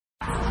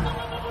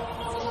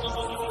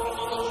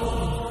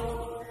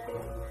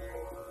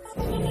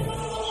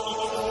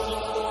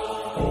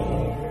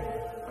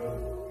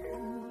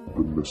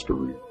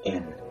mystery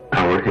in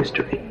our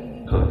history.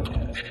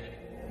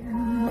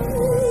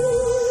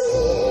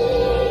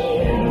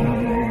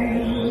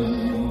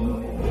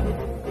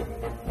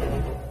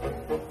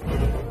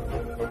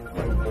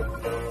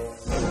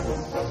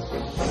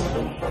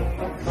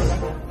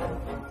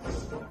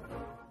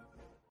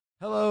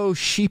 Hello,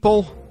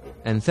 sheeple,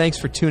 and thanks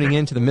for tuning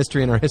in to the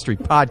Mystery in Our History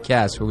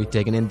podcast, where we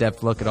take an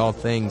in-depth look at all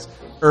things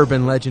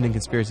urban legend and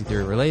conspiracy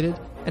theory related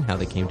and how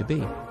they came to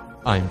be.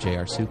 I'm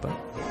J.R. Supa.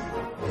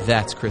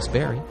 That's Chris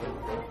Berry,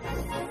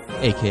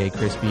 a.k.a.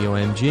 Chris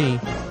BOMG.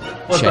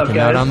 What's Check up, him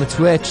guys? out on the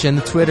Twitch and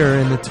the Twitter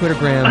and the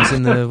Twittergrams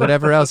and the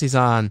whatever else he's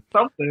on.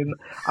 Something.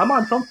 I'm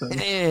on something.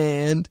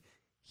 And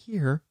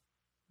here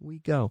we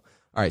go.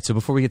 All right, so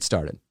before we get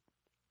started,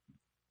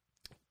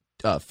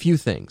 a few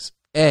things.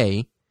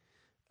 A,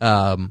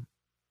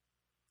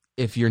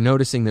 if you're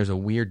noticing there's a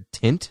weird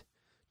tint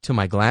to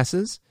my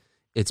glasses,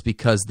 it's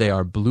because they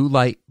are blue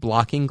light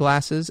blocking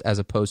glasses as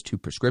opposed to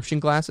prescription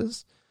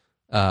glasses,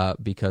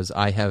 because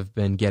I have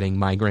been getting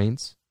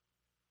migraines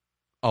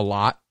a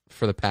lot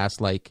for the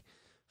past,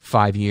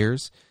 5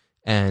 years,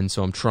 and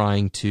so I'm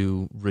trying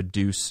to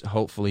reduce.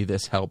 Hopefully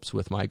this helps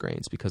with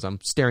migraines, because I'm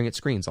staring at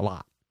screens a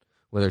lot,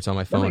 whether it's on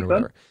my phone or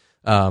whatever.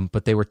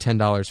 But they were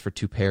 $10 for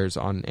 2 pairs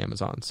on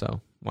Amazon,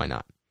 so why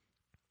not?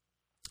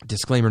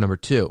 Disclaimer number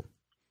 2.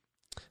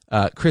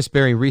 Chris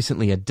Berry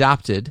recently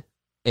adopted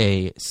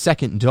a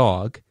second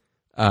dog,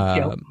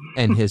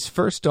 and his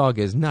first dog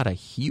is not a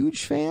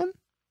huge fan.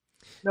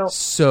 No.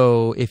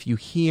 So if you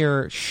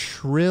hear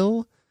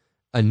shrill,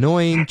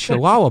 annoying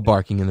chihuahua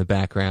barking in the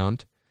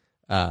background,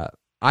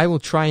 I will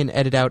try and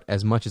edit out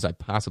as much as I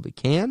possibly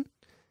can.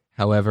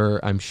 However,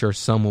 I'm sure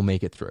some will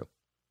make it through.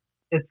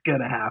 It's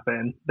gonna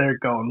happen. They're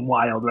going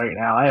wild right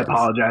now. I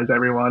apologize,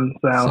 everyone.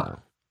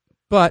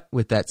 But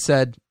with that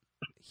said,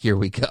 here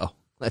we go.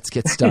 Let's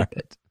get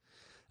started.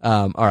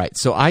 All right,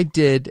 so I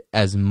did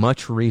as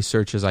much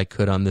research as I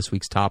could on this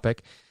week's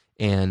topic,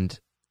 and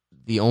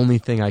the only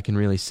thing I can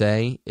really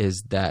say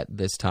is that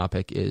this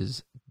topic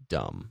is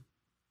dumb.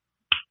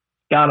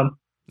 Got him.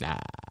 Nah.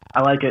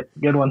 I like it.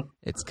 Good one.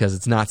 It's because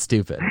it's not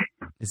stupid.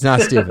 It's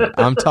not stupid.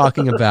 I'm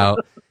talking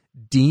about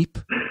deep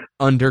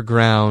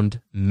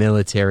underground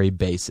military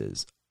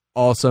bases,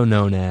 also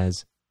known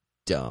as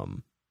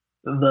dumb.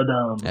 The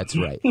dumb. That's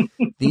right.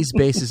 These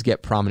bases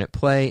get prominent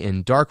play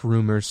in dark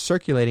rumors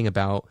circulating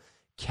about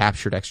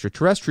captured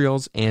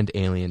extraterrestrials and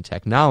alien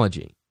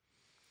technology.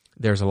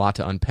 There's a lot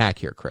to unpack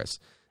here, Chris.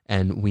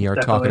 And we are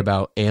talking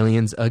about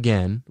aliens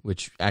again,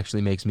 which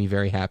actually makes me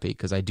very happy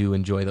because I do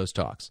enjoy those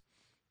talks.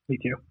 Me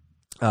too.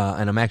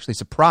 And I'm actually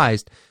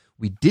surprised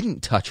we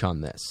didn't touch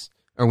on this,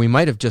 or we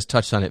might have just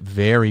touched on it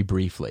very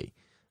briefly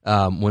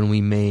when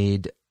we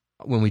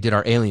did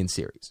our alien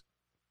series.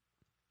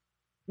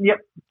 Yep.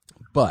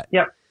 But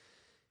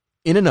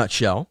in a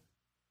nutshell,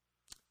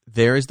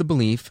 there is the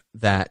belief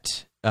that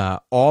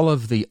all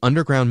of the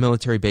underground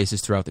military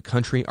bases throughout the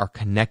country are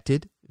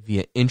connected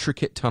via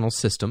intricate tunnel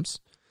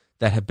systems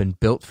that have been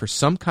built for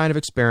some kind of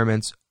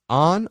experiments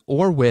on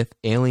or with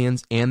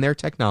aliens and their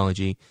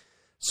technology.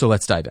 So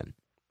let's dive in.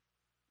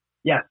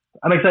 Yeah,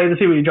 I'm excited to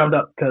see what you drummed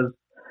up, because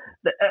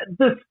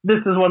this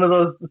is one of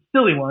those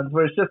silly ones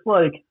where it's just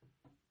like,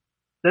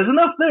 there's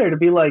enough there to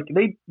be like,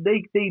 they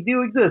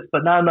do exist,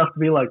 but not enough to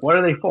be like, what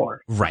are they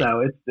for? Right.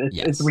 So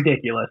it's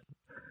ridiculous.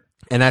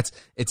 And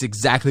it's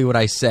exactly what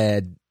I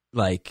said.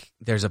 Like,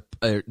 there's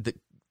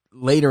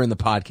later in the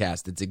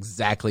podcast, it's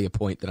exactly a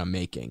point that I'm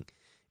making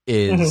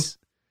is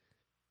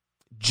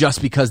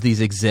just because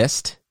these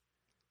exist,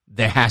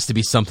 there has to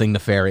be something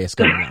nefarious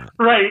going on.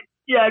 Right.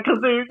 Yeah,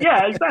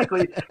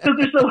 exactly. Because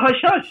they're so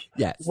hush-hush.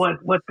 Yes.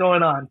 What's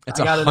going on? That's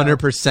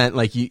 100%.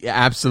 Like, you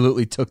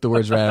absolutely took the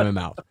words right out of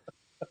my mouth.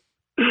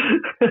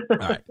 All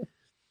right.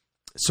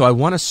 So I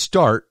want to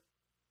start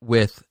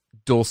with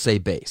Dulce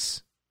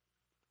Base.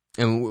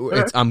 And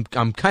I'm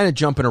kind of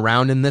jumping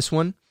around in this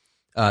one,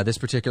 this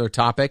particular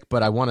topic,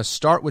 but I want to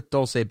start with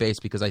Dulce Base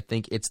because I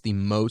think it's the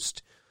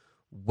most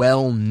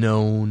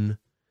well-known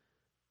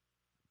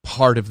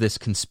part of this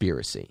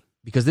conspiracy.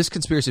 Because this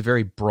conspiracy is a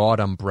very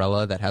broad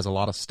umbrella that has a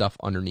lot of stuff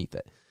underneath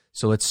it.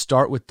 So let's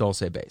start with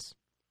Dulce Base.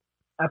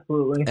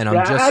 Absolutely. And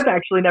I've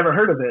actually never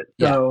heard of it,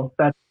 so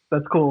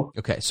that's cool.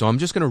 Okay, so I'm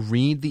just going to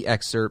read the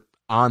excerpt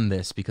on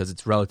this because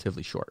it's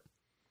relatively short.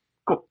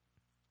 Cool.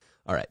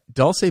 All right.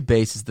 Dulce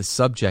Base is the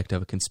subject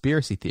of a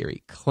conspiracy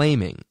theory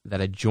claiming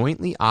that a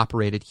jointly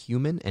operated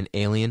human and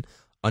alien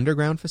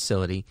underground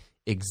facility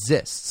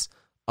exists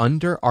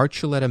under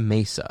Archuleta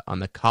Mesa on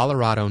the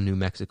Colorado-New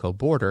Mexico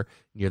border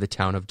near the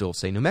town of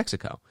Dulce, New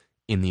Mexico,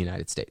 in the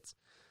United States.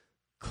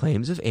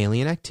 Claims of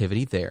alien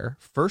activity there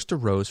first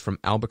arose from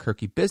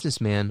Albuquerque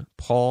businessman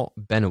Paul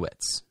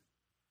Bennewitz.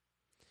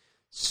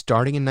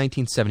 Starting in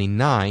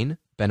 1979,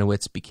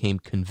 Bennewitz became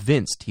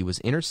convinced he was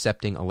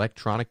intercepting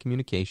electronic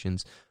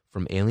communications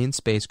from alien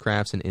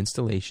spacecrafts and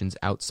installations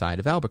outside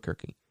of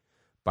Albuquerque.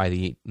 By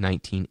the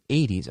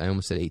 1980s, I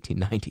almost said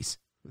 1890s,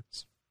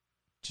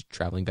 just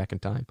traveling back in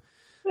time.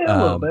 Yeah,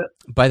 a little bit.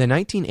 By the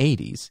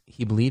 1980s,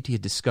 he believed he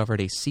had discovered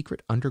a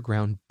secret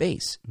underground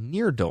base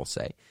near Dulce,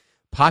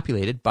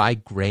 populated by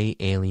gray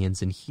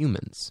aliens and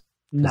humans.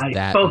 Nice.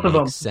 That Both of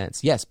them. makes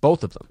sense. Yes,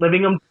 both of them.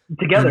 Living them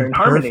together in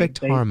harmony.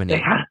 Perfect harmony. They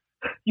had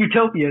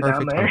utopia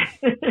Perfect down there.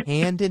 harmony.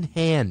 Hand in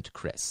hand,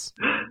 Chris.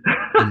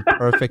 In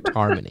perfect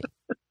harmony.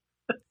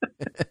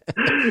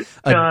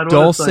 A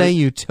dulce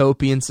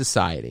utopian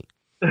society.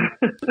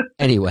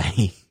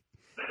 Anyway,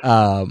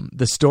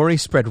 the story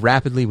spread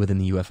rapidly within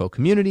the UFO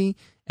community,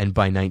 and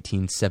by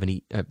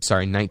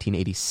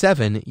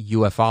 1987,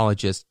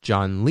 ufologist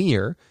John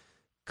Lear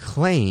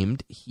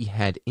claimed he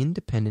had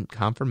independent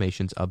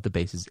confirmations of the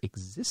base's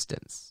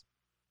existence.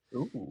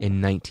 Ooh.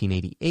 In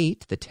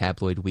 1988, the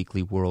tabloid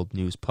Weekly World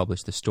News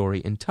published the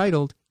story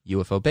entitled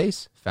UFO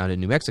Base Found in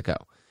New Mexico,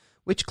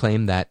 which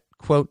claimed that,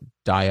 quote,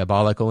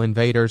 diabolical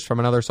invaders from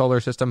another solar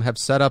system have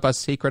set up a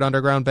secret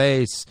underground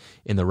base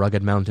in the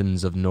rugged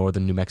mountains of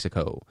northern New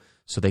Mexico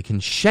so they can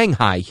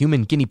Shanghai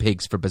human guinea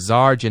pigs for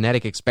bizarre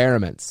genetic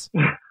experiments,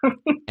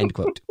 end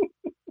quote.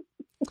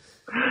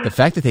 The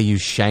fact that they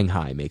use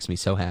Shanghai makes me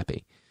so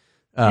happy.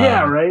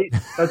 Yeah, right?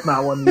 That's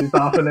not one used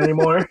often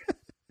anymore.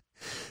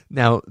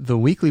 Now, the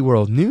Weekly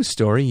World News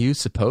story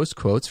used supposed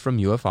quotes from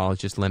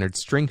ufologist Leonard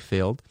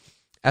Stringfield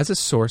as a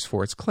source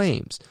for its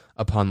claims.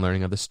 Upon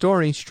learning of the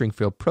story,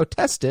 Stringfield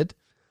protested,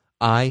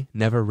 "I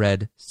never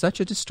read such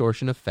a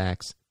distortion of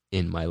facts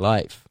in my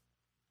life."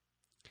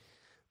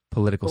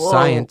 Political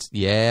scientist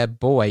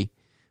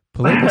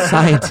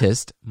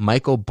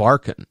Michael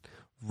Barkun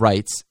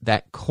writes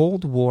that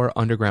Cold War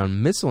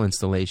underground missile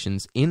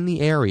installations in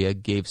the area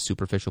gave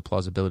superficial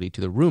plausibility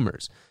to the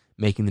rumors,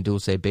 making the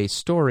Dulce Base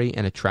story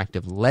an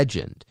attractive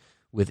legend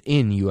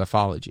within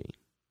ufology.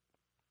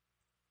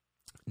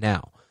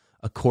 Now,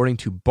 according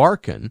to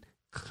Barkun,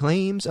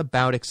 claims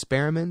about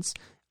experiments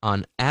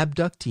on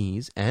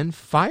abductees and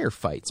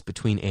firefights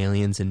between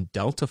aliens and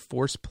Delta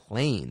Force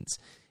planes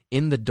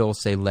in the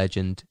Dulce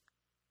legend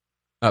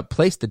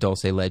placed the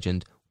Dulce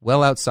legend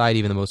well outside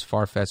even the most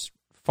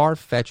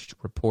far-fetched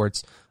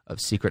reports of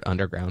secret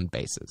underground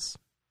bases.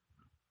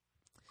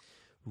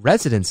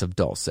 Residents of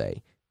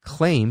Dulce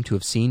claim to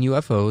have seen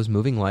UFOs,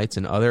 moving lights,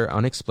 and other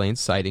unexplained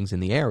sightings in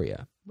the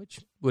area, which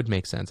would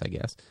make sense, I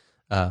guess.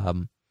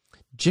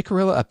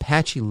 Jicarilla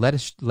Apache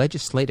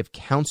Legislative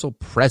Council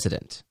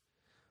President.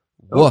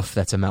 Woof,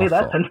 that's a mouthful. Say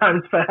that 10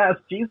 times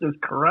fast. Jesus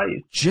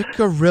Christ.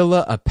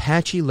 Jicarilla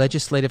Apache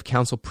Legislative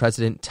Council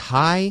President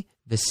Ty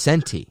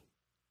Vicente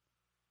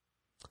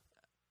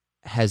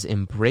has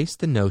embraced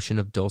the notion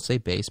of Dulce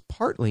Base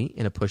partly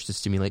in a push to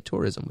stimulate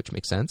tourism, which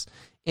makes sense.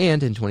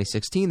 And in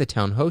 2016, the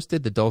town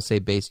hosted the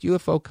Dulce Base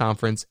UFO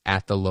conference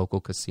at the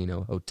local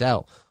casino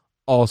hotel.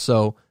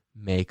 Also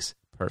makes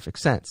perfect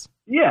sense.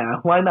 Yeah,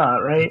 why not,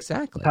 right?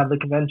 Exactly. Have the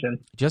convention.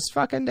 Just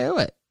fucking do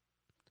it.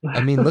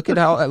 I mean, look at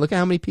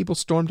how many people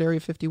stormed Area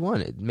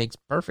 51. It makes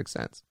perfect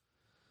sense.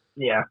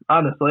 Yeah,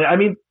 honestly. I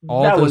mean,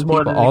 all that those was more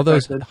people, than all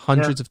expected. those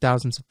hundreds of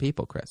thousands of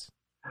people, Chris.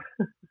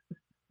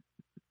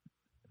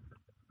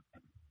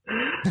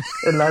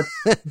 And that's,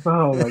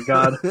 oh my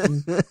God.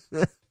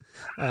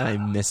 I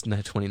missed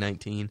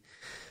 2019.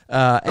 Anyway,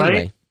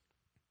 Right?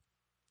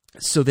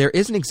 So there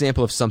is an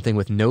example of something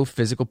with no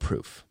physical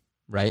proof,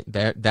 right?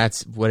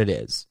 That's what it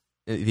is.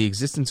 The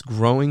existence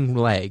growing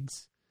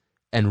legs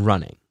and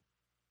running.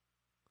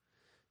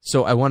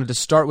 So I wanted to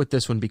start with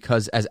this one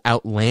because as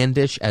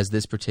outlandish as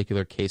this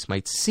particular case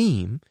might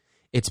seem,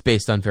 it's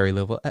based on very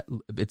little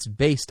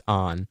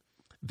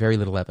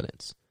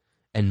evidence.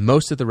 And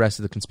most of the rest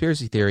of the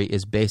conspiracy theory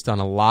is based on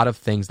a lot of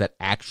things that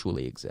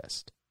actually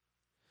exist.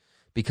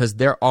 Because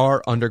there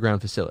are underground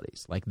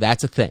facilities. Like,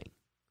 that's a thing.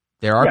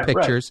 There are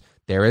pictures. Right.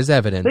 There is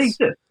evidence. They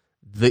exist.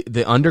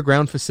 The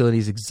underground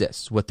facilities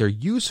exist. What they're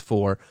used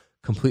for,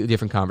 completely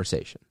different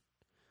conversation.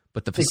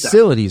 But the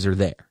facilities are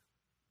there.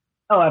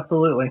 Oh,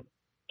 absolutely.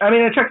 I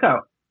mean, it checks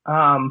out.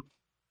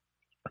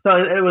 So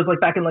it was like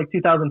back in like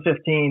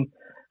 2015,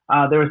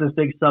 there was this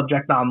big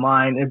subject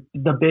online.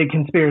 The big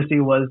conspiracy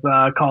was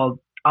called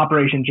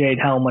Operation Jade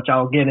Helm, which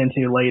I'll get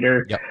into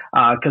later,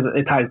 because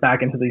it ties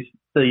back into these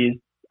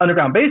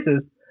underground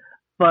bases.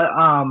 But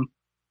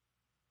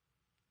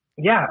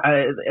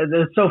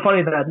it's so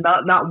funny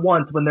that not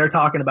once when they're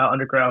talking about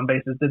underground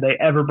bases did they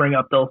ever bring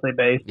up Dulce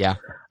Base. Yeah.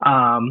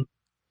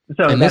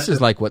 So and this is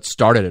like what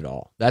started it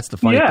all. That's the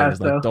funny thing. Is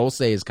like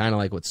Dulce is kind of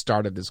like what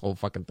started this whole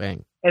fucking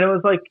thing. And it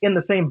was like in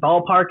the same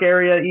ballpark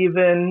area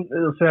even.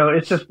 So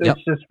it's just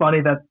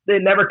funny that they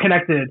never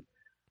connected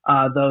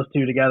those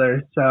two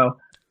together. So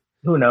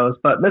who knows?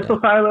 But missile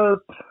silos,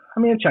 I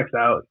mean, it checks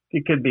out.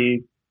 It could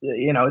be,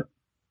 it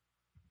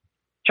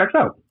checks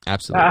out.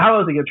 Absolutely. How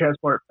else do you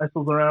transport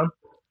missiles around?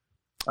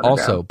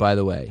 Also, by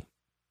the way,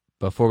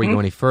 before we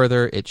go any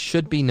further, it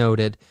should be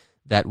noted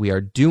that we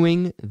are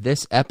doing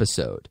this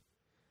episode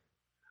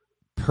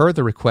per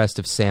the request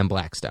of Sam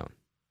Blackstone.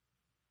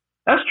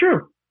 That's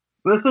true.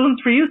 This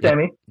one's for you,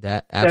 Sammy.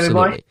 That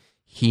absolutely.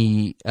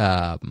 He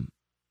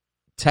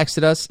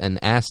texted us and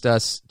asked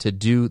us to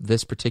do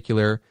this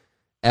particular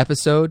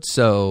episode.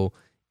 So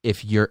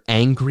if you're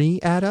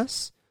angry at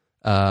us,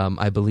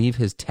 I believe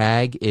his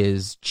tag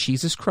is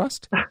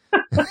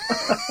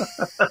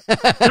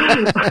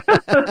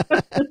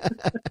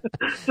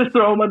Just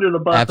throw him under the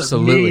bus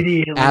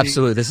Absolutely.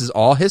 Absolutely. This is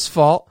all his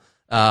fault,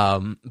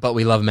 but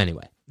we love him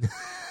anyway.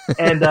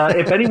 And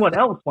if anyone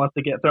else wants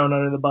to get thrown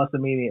under the bus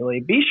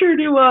immediately, be sure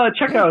to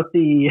check out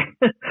the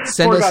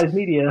Four Guys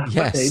Media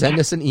Yes, page. send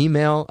us an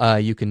email.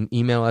 You can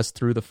email us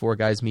through the Four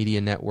Guys Media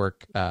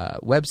Network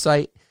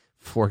website,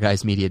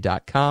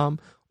 fourguysmedia.com,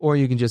 or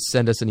you can just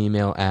send us an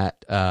email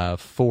at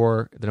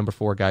 4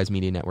 Guys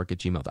Media Network at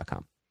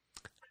gmail.com.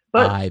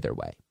 But either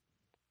way.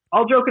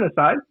 All joking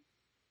aside,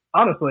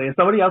 honestly, if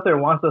somebody out there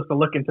wants us to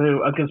look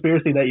into a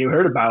conspiracy that you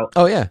heard about,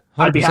 oh yeah,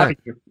 100%. I'd be happy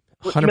to.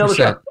 100%. Email the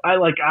show.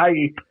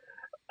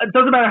 It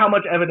doesn't matter how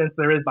much evidence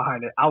there is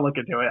behind it. I'll look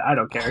into it. I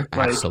don't care.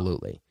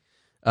 Absolutely.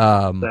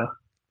 And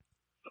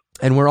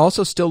we're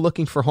also still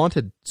looking for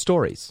haunted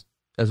stories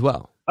as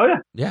well. Oh yeah.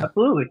 Yeah.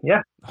 Absolutely.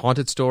 Yeah.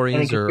 Haunted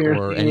stories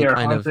or any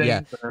kind of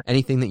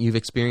anything that you've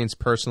experienced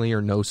personally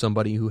or know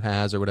somebody who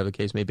has or whatever the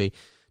case may be,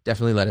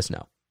 definitely let us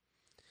know.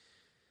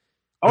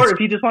 Or if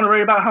you just want to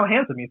write about how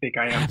handsome you think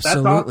I am.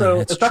 Absolutely.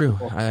 That's true.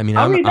 I mean,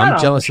 I'm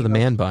jealous of the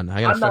man bun.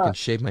 I gotta fucking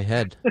shave my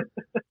head.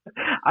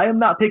 I am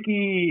not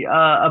picky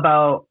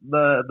about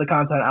the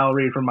content I'll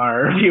read from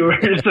our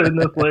viewers and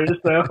listeners.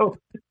 So,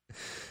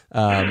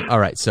 all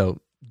right. So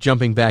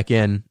jumping back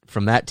in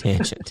from that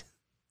tangent.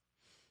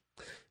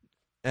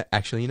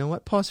 Actually, you know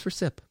what? Pause for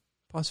sip.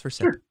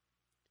 Sure.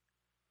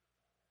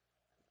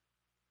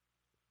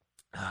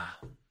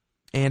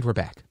 And we're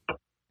back.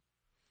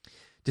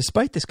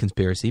 Despite this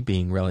conspiracy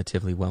being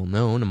relatively well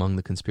known among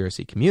the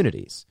conspiracy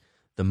communities,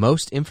 the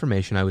most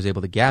information I was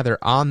able to gather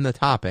on the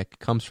topic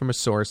comes from a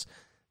source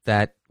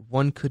that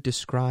one could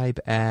describe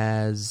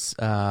as,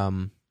 how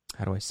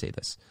do I say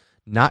this?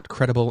 Not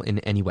credible in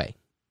any way.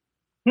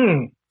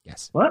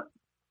 Yes. What?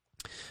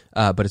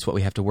 But it's what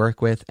we have to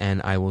work with,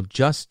 and I will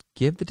just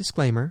give the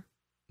disclaimer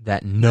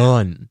that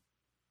none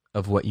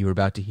of what you are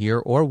about to hear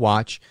or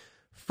watch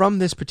from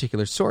this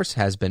particular source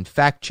has been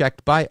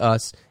fact-checked by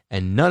us,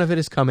 and none of it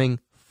is coming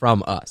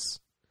from us.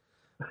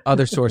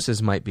 Other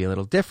sources might be a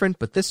little different,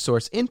 but this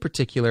source in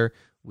particular,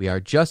 we are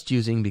just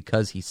using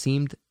because he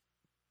seemed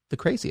the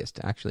craziest,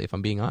 actually, if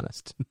I'm being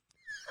honest.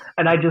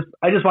 And I just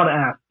want to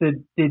ask,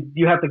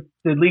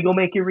 did legal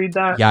make you read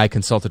that? Yeah, I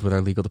consulted with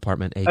our legal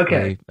department,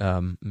 aka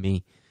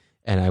me,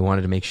 and I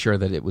wanted to make sure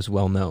that it was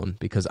well known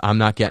because I'm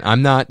not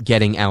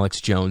getting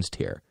Alex Jones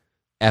here.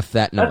 F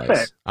that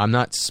noise. I'm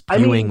not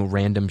spewing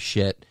random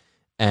shit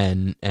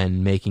and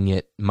making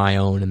it my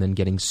own and then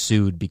getting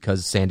sued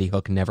because Sandy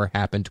Hook never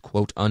happened,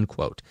 quote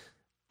unquote.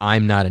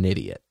 I'm not an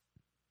idiot.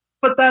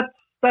 But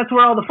that's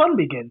where all the fun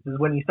begins, is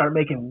when you start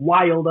making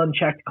wild,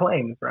 unchecked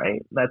claims,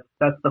 right? That's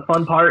the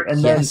fun part. And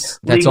yes,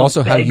 that's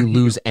also how you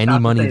lose any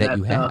money that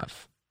you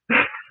have.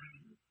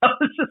 I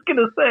was just going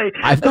to say,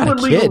 I've got a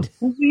kid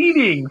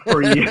pleading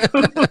for you.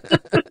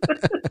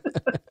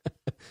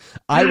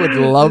 I would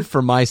love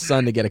for my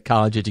son to get a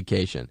college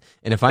education.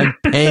 And if I'm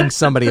paying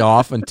somebody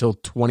off until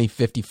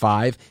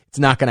 2055, it's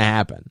not going to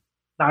happen.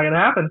 Not going to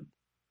happen.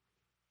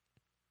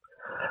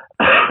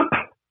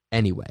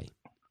 Anyway,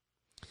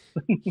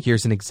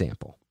 here's an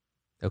example,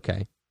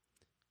 okay,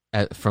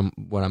 from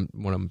what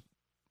I'm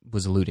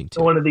was alluding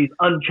to. One of these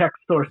unchecked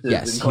sources.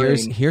 Yes,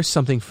 here's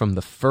something from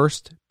the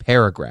first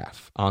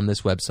paragraph on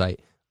this website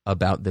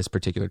about this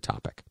particular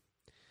topic.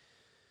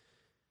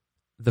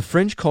 The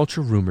fringe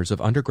culture rumors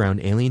of underground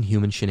alien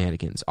human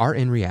shenanigans are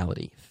in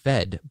reality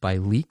fed by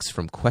leaks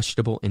from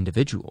questionable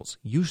individuals,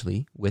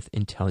 usually with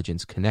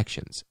intelligence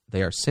connections.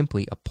 They are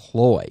simply a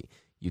ploy,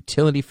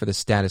 utility for the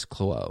status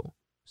quo.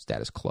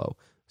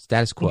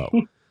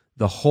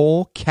 The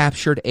whole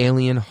captured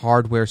alien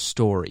hardware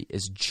story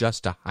is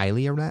just a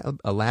highly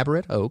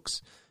elaborate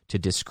hoax to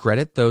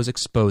discredit those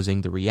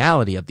exposing the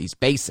reality of these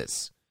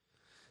bases.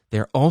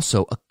 They're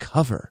also a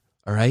cover,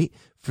 all right,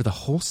 for the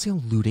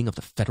wholesale looting of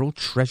the federal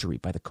treasury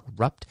by the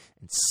corrupt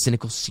and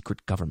cynical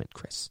secret government,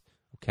 Chris.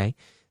 Okay?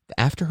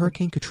 After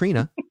Hurricane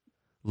Katrina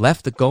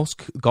left the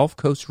Gulf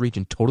Coast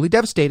region totally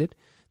devastated,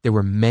 there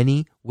were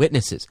many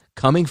witnesses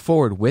coming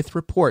forward with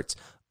reports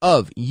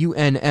of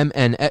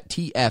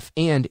UNMNTF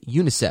and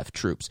UNICEF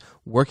troops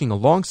working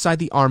alongside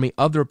the Army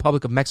of the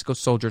Republic of Mexico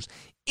soldiers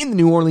in the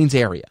New Orleans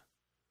area.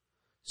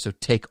 So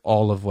take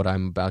all of what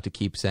I'm about to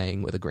keep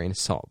saying with a grain of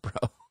salt,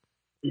 bro.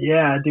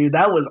 Yeah, dude,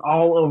 that was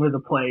all over the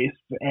place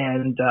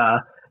and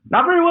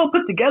not very well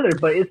put together,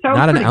 but it sounds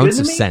pretty good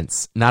to me.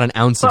 Not an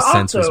ounce of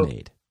sense was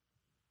made.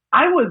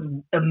 I was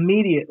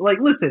immediate. Like,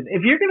 listen,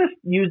 if you're going to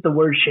use the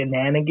word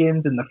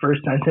shenanigans in the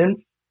first sentence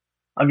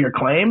of your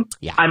claim,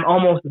 I'm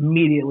almost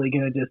immediately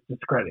going to just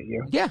discredit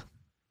you. Yeah.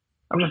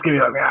 I'm just going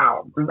to be like,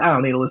 I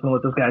don't need to listen to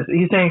what this guy's saying.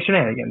 He's saying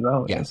shenanigans.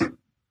 Oh, yes.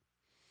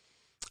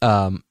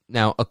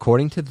 Now,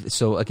 according to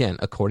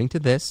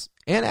this,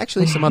 and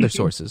actually some other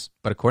sources,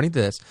 but according to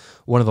this,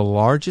 one of the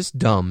largest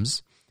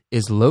DUMBs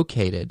is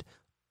located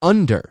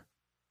under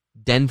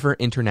Denver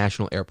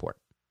International Airport.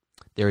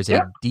 There is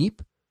a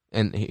deep,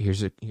 and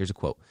here's a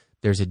quote,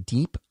 there's a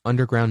deep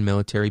underground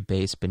military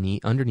base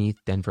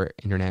underneath Denver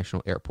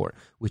International Airport,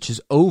 which is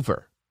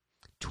over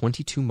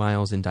 22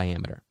 miles in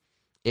diameter.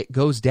 It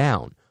goes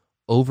down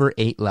over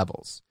 8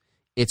 levels.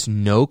 It's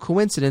no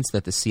coincidence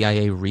that the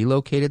CIA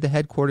relocated the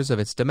headquarters of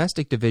its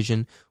domestic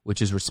division,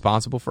 which is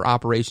responsible for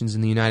operations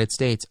in the United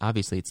States.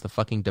 Obviously, it's the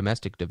fucking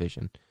domestic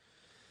division.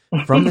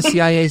 From the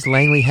CIA's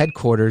Langley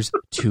headquarters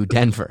to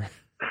Denver.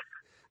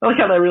 I like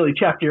how that really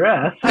chapped your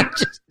ass. I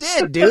just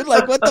did, dude.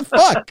 Like, what the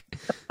fuck?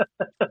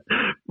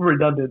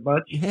 Redundant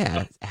much.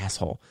 Yeah,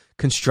 asshole.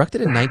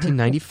 Constructed in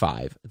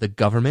 1995, the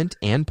government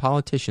and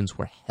politicians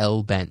were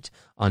hell-bent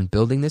on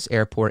building this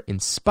airport in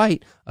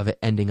spite of it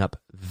ending up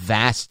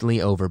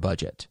vastly over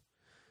budget.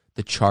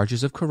 The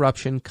charges of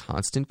corruption,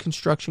 constant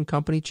construction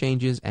company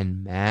changes,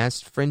 and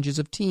mass fringes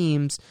of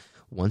teams,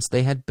 once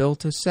they had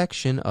built a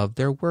section of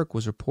their work,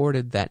 was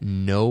reported that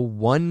no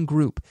one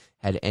group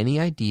had any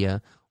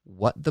idea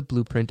what the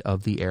blueprint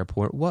of the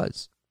airport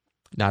was.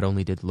 Not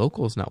only did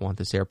locals not want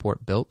this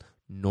airport built,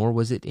 nor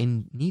was it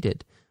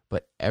needed,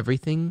 but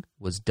everything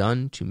was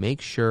done to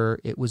make sure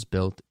it was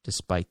built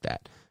despite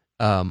that.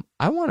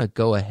 I want to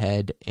go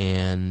ahead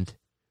and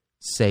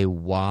say,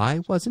 why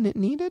wasn't it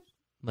needed?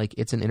 Like,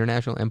 it's an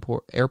international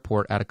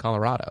airport out of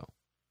Colorado.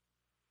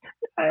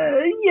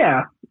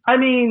 Yeah. I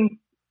mean,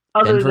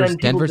 other than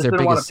Denver's their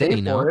biggest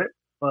city, no? It,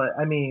 but,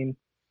 I mean...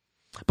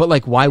 But,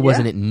 like, why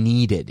wasn't it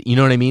needed? You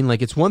know what I mean?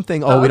 Like, it's one thing,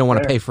 we don't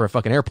want to pay for a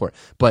fucking airport.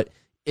 But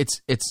it's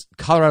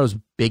Colorado's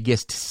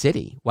biggest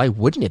city. Why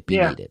wouldn't it be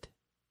needed?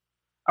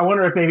 I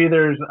wonder if maybe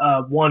there's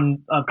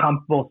one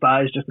comparable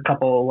size, just a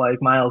couple,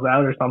 like, miles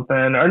out or something.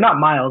 Or not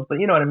miles, but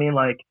you know what I mean?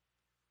 Like,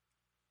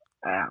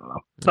 I don't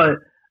know. But,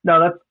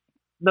 no,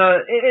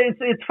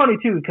 it's funny,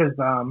 too, because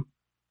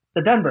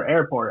the Denver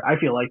airport, I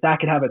feel like that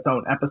could have its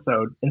own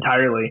episode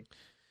entirely.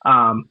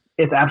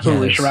 It's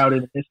absolutely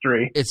shrouded in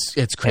history.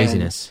 It's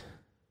craziness. And,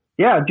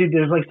 yeah, dude,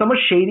 there's like so much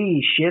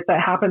shady shit that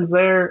happens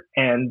there,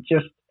 and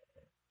just,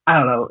 I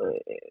don't know,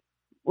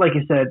 like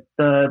you said,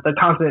 the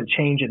constant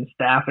change in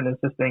staff and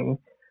insisting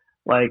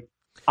like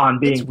on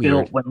being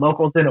built when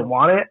locals didn't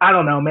want it. I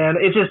don't know, man.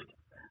 It just,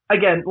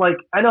 again, like,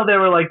 I know they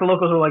were like, the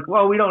locals were like,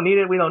 well, we don't need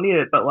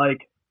it, but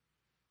like,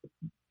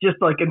 just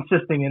like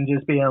insisting and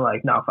just being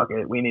like, no, fuck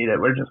it, we need it.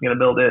 We're just gonna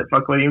build it.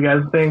 Fuck what you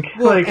guys think.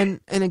 Well, like, and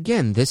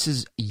again, this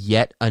is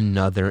yet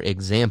another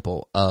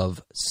example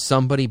of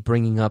somebody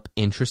bringing up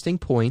interesting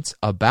points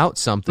about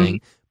something,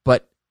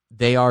 but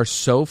they are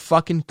so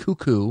fucking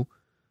cuckoo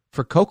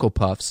for Cocoa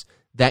Puffs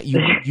that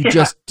you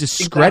just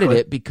discredit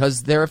it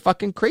because they're a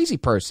fucking crazy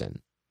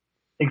person.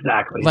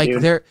 Exactly. Like,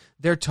 dude.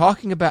 they're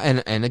talking about,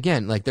 and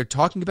again, like, they're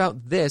talking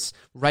about this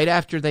right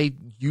after they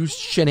used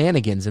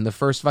shenanigans in the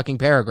first fucking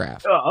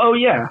paragraph. Oh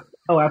yeah.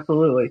 Oh,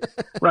 absolutely.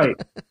 Right.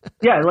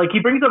 Yeah, like, he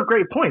brings up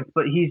great points,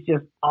 but he's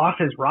just off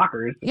his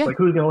rockers. It's like,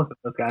 who's going to listen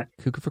to this guy?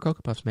 Cuckoo for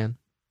Cocoa Puffs, man.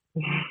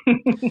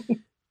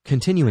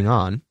 Continuing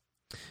on,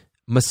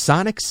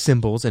 Masonic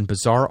symbols and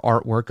bizarre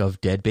artwork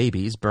of dead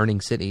babies, burning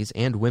cities,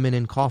 and women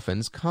in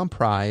coffins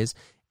comprise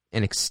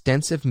an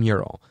extensive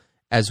mural,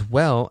 as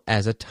well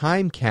as a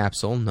time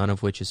capsule, none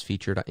of which is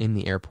featured in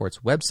the airport's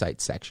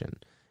website section,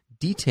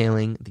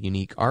 detailing the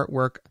unique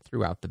artwork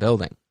throughout the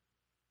building.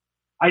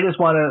 I just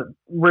want to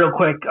real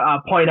quick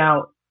point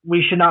out,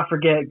 we should not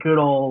forget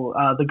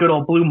the good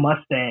old blue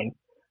Mustang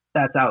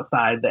that's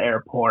outside the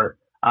airport,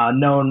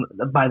 known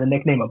by the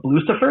nickname of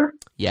Lucifer.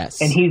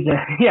 Yes. And he's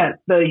a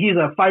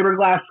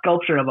fiberglass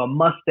sculpture of a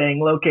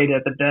Mustang located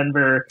at the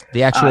Denver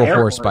The actual airport.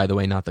 horse, by the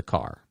way, not the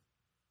car.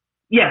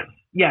 Yes,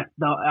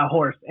 a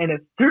horse. And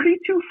it's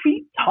 32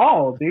 feet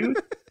tall, dude.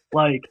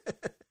 Like,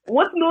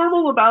 what's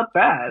normal about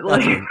that?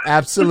 Like, nothing.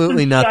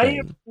 Absolutely nothing.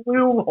 Giant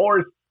blue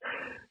horse.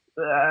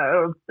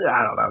 I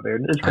don't know,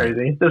 dude. It's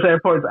crazy. This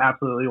airport's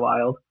absolutely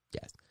wild.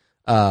 Yes.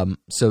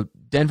 So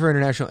Denver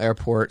International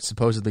Airport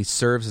supposedly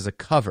serves as a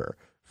cover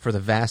for the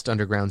vast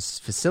underground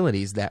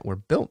facilities that were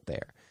built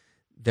there.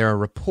 There are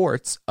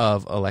reports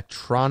of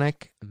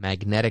electronic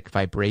magnetic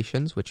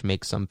vibrations, which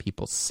make some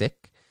people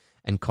sick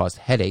and cause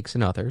headaches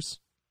in others.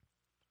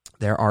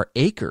 There are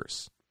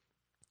acres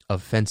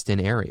of fenced-in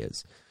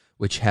areas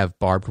which have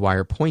barbed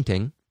wire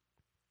pointing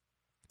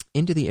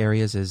into the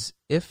areas as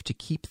if to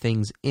keep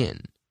things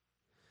in,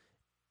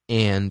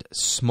 and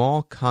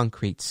small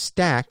concrete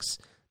stacks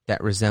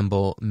that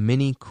resemble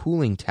mini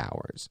cooling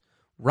towers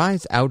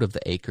rise out of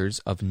the acres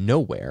of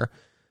nowhere,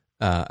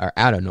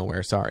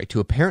 to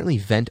apparently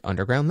vent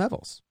underground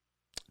levels.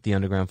 The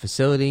underground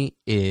facility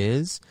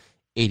is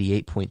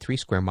 88.3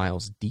 square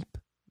miles deep.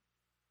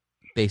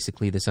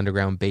 Basically, this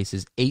underground base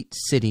is 8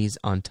 cities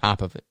on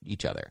top of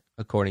each other,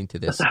 according to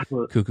this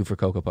Cuckoo for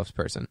Cocoa Puffs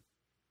person.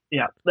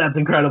 Yeah, that's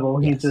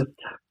incredible. Yes. He's just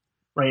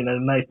writing a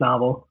nice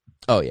novel.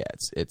 Oh, yeah,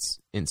 it's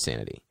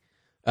insanity.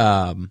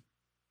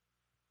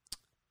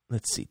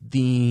 Let's see.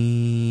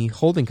 The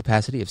holding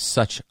capacity of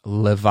such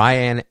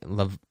leviathanic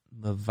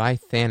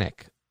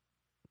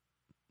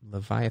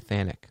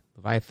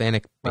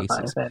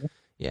bases.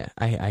 Yeah,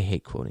 I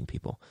hate quoting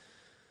people.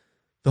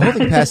 The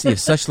holding capacity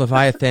of such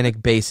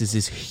leviathanic bases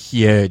is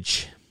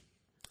huge.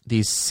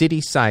 These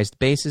city-sized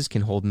bases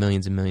can hold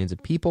millions and millions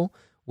of people,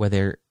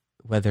 whether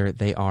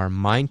they are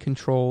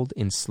mind-controlled,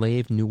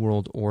 enslaved, New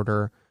World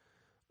Order,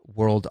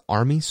 World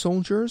Army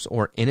soldiers,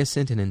 or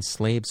innocent and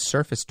enslaved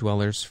surface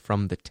dwellers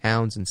from the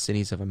towns and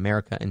cities of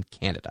America and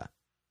Canada?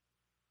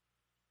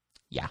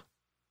 Yeah.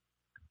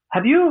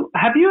 Have you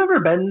ever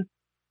been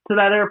to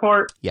that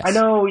airport? Yes. I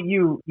know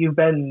you've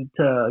been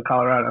to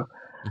Colorado.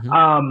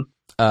 Mm-hmm.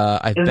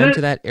 I've been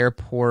to that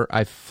airport.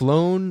 I've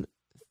flown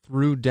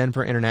through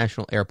Denver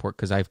International Airport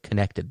because I've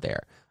connected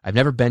there. I've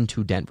never been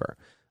to Denver.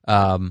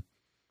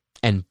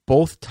 And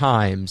both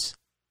times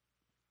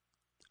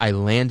I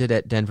landed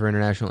at Denver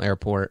International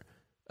Airport.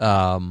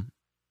 One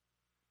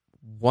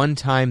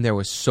time there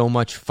was so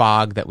much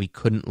fog that we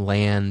couldn't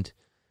land.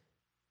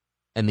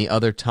 And the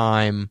other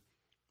time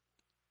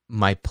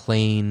my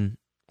plane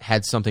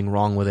had something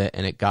wrong with it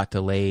and it got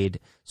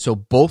delayed. So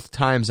both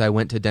times I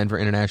went to Denver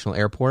International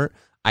Airport,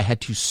 I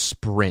had to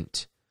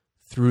sprint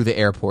through the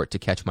airport to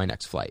catch my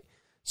next flight.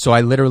 So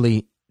I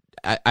literally,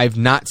 I've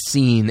not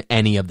seen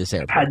any of this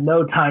airport. Had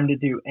no time to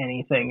do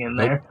anything in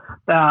there.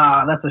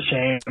 That's a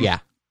shame. Yeah.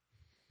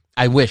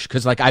 I wish,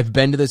 because like I've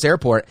been to this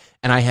airport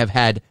and I have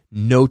had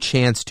no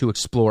chance to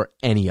explore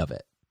any of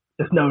it.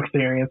 Just no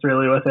experience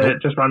really with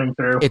it, just running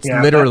through. It's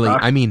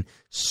literally,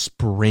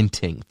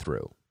 sprinting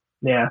through.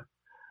 Yeah.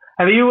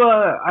 Have you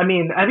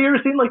ever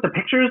seen like the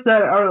pictures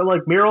that are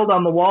like muraled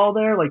on the wall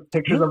there, like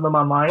pictures of them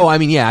online? Oh, I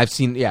mean, yeah, I've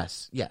seen,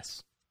 yes.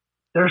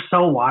 They're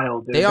so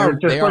wild, dude. They're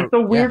just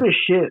the weirdest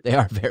shit. They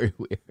are very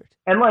weird.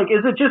 And like,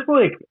 is it just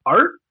like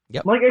art?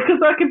 Yep. Like, because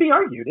that could be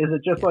argued. Is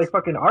it just like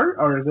fucking art,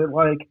 or is it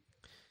like,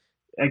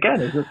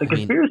 again, is it the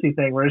conspiracy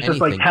thing where it's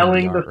just like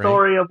telling the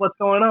story of what's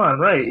going on?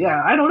 Right.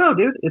 Yeah. I don't know,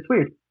 dude. It's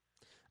weird.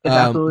 It's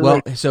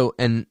absolutely so,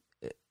 and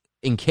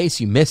in case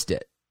you missed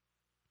it,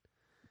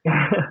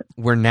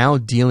 we're now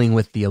dealing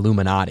with the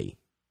Illuminati.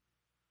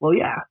 Well,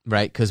 yeah.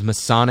 Right? Because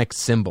Masonic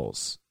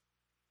symbols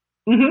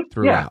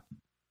throughout. Yeah.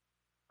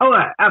 Oh,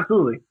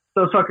 absolutely.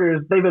 Those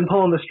fuckers, they've been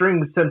pulling the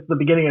strings since the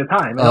beginning of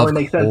time. It only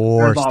makes sense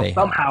they're involved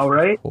somehow,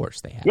 right? Of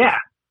course they have. Yeah.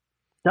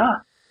 Duh.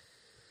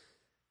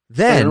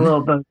 Then,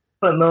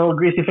 putting little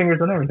greasy fingers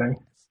on everything.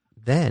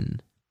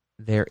 Then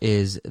there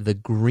is the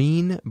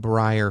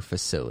Greenbrier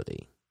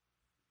facility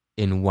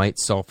in White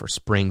Sulphur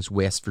Springs,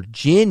 West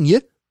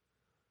Virginia,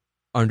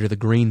 under the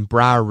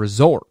Greenbrier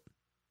Resort.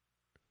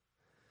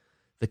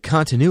 The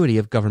continuity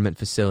of government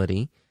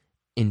facility,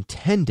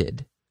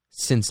 intended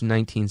since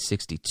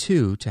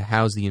 1962 to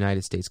house the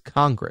United States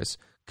Congress,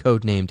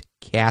 codenamed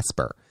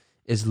Casper,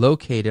 is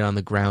located on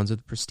the grounds of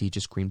the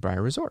prestigious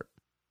Greenbrier Resort.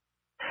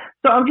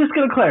 So I'm just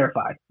going to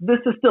clarify. This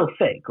is still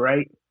fake,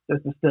 right? This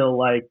is still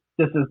like,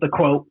 this is the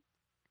quote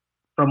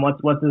from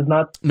What's His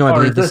Nuts? No, I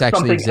believe this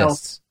actually exists.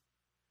 Else?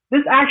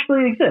 This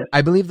actually exists.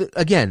 I believe that,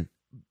 again,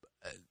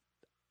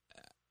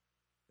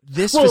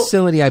 this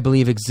facility I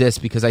believe exists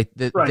because it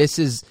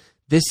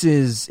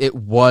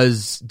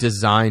was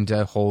designed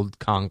to hold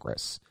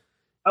Congress.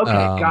 Okay,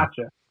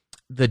 gotcha.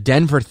 The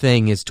Denver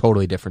thing is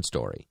totally different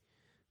story.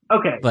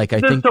 Okay, like I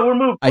think so we're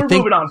moving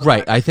on.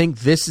 Right, I think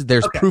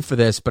there's proof of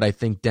this, but I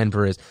think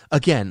Denver is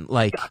again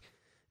like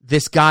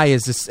this guy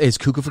is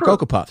cuckoo for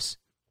Cocoa Puffs.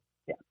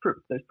 Yeah, proof.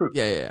 There's proof.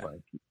 Yeah.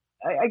 Like,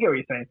 I get what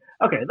you're saying.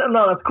 Okay,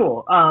 no, that's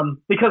cool.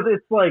 Because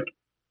it's like,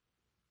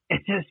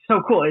 it's just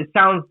so cool. It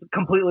sounds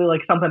completely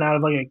like something out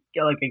of like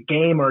a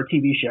game or a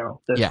TV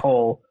show. This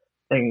whole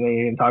thing that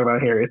you can talk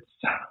about here.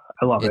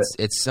 I love it.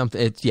 It's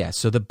something.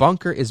 So the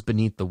bunker is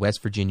beneath the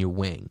West Virginia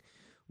wing,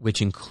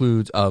 which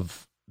includes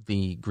of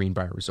the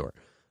Greenbrier Resort,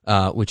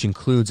 which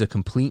includes a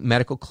complete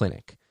medical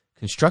clinic.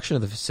 Construction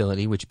of the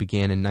facility, which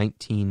began in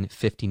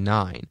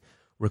 1959,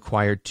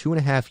 required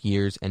 2.5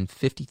 years and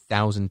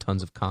 50,000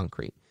 tons of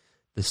concrete.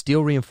 The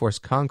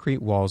steel-reinforced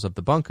concrete walls of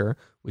the bunker,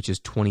 which is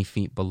 20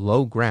 feet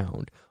below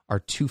ground, are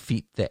 2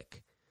 feet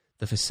thick.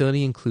 The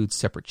facility includes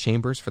separate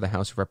chambers for the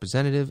House of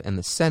Representatives and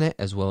the Senate,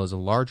 as well as a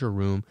larger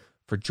room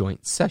for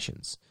joint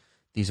sessions.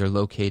 These are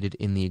located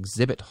in the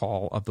exhibit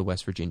hall of the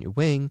West Virginia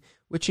wing,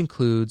 which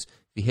includes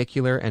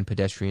vehicular and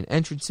pedestrian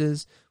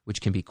entrances,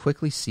 which can be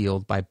quickly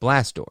sealed by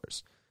blast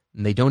doors.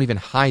 And they don't even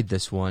hide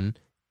this one,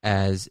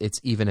 as it's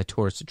even a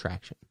tourist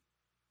attraction.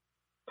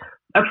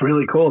 That's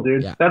really cool,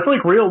 dude. Yeah. That's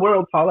like real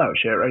world Fallout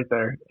shit right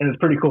there, and it's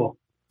pretty cool.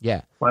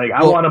 Yeah, like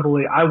I want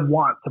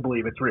to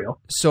believe it's real.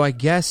 So I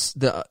guess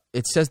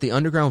it says the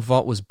underground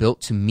vault was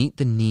built to meet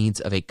the needs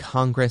of a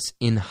Congress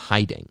in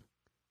hiding.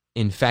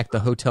 In fact,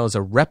 the hotel is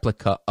a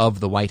replica of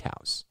the White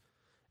House,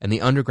 and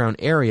the underground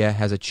area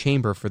has a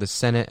chamber for the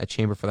Senate, a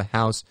chamber for the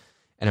House,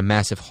 and a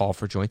massive hall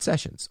for joint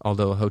sessions.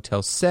 Although a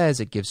hotel says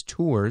it gives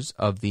tours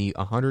of the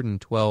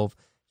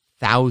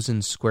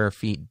 112,000 square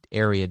feet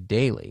area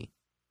daily,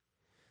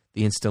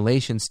 the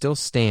installation still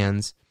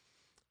stands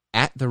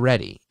at the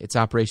ready. Its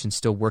operation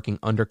still working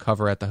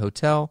undercover at the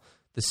hotel.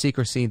 The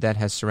secrecy that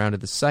has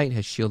surrounded the site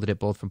has shielded it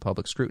both from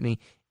public scrutiny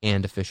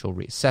and official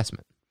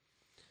reassessment.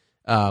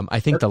 I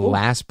think the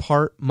last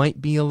part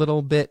might be a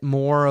little bit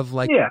more of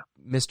like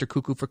Mr.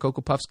 Cuckoo for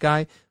Cocoa Puffs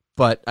guy,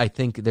 but I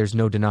think there's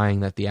no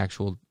denying that the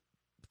actual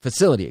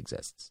facility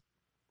exists.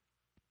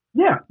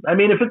 Yeah, I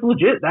mean, if it's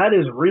legit, that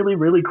is really,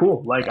 really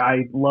cool. Like,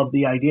 I love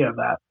the idea of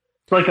that.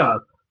 It's like a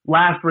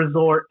last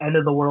resort, end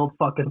of the world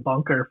fucking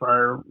bunker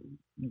for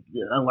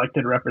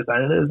elected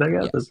representatives, I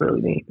guess. Yes. It's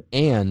really neat.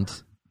 And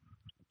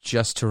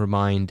just to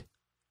remind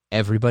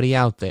everybody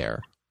out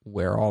there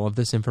where all of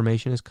this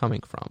information is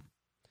coming from,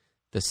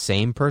 the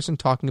same person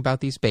talking about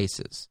these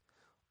bases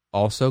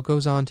also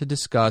goes on to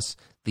discuss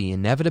the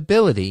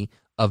inevitability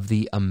of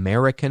the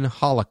American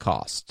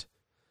Holocaust.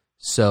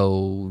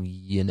 So,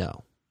 you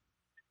know.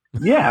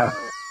 Yeah.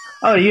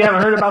 Oh, you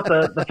haven't heard about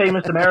the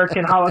famous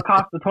American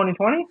Holocaust of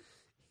 2020?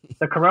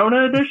 The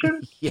Corona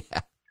edition? Yeah.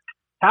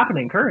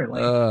 Happening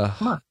currently.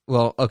 Come on.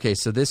 Well, okay,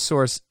 so this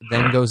source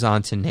then goes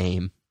on to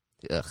name...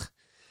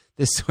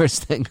 This source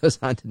then goes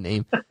on to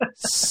name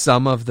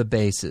some of the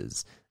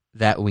bases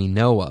that we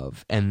know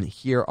of, and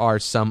here are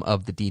some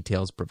of the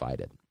details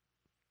provided.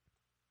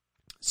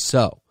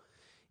 So,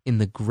 in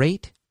the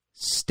great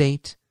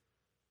state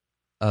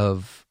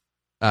of...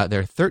 there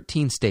are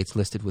 13 states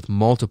listed with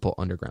multiple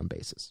underground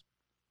bases.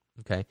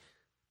 Okay?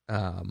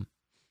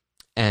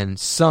 And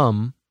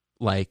some,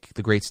 like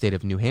the great state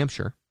of New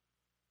Hampshire,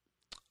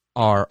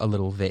 are a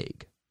little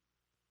vague.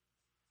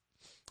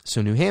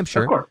 So New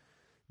Hampshire, Of course.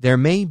 there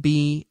may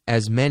be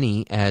as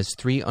many as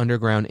 3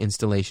 underground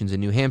installations in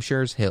New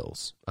Hampshire's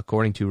hills,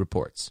 according to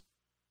reports.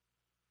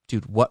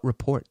 Dude, what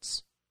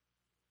reports?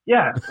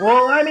 Yeah.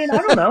 Well, I mean, I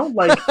don't know.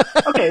 Like,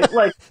 okay,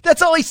 like...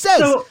 That's all he says,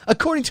 So-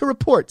 according to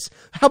reports.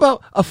 How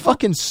about a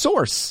fucking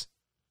source?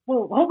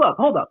 Well, hold up.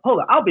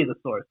 I'll be the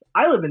source.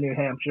 I live in New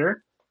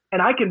Hampshire,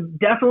 and I can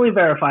definitely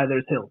verify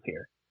there's hills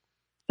here.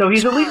 So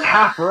he's at least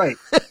half right.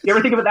 You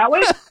ever think of it that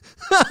way?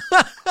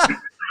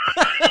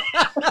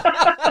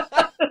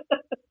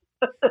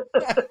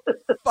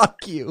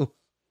 Fuck you.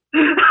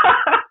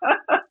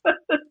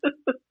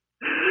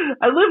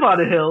 I live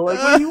on a hill. Like,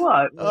 what do you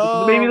want?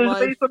 Oh, Maybe there's my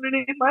a base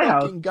underneath my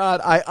house. Fucking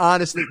God, I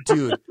honestly,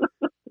 dude,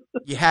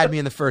 you had me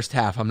in the first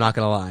half. I'm not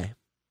going to lie.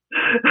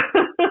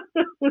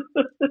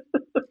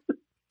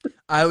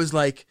 I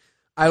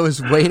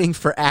was waiting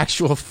for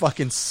actual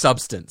fucking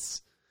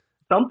substance.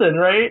 Something,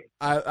 right?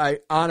 I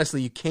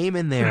honestly, you came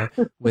in there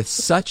with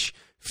such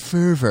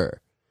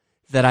fervor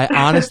that I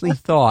honestly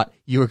thought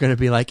you were going to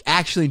be like,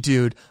 actually,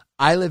 dude,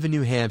 I live in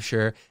New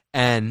Hampshire,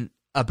 and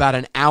about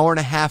an hour and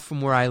a half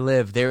from where I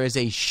live, there is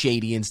a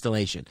shady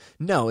installation.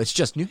 No, it's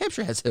just New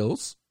Hampshire has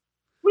hills.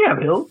 We have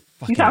hills.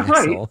 Fucking He's half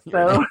right. asshole.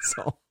 You're an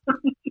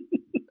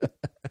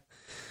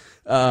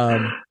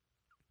asshole.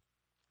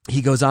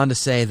 He goes on to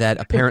say that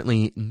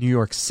apparently New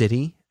York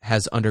City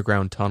has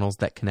underground tunnels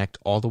that connect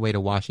all the way to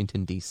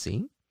Washington,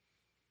 D.C.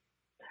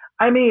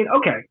 I mean,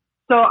 okay.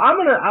 So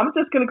I'm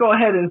just gonna go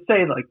ahead and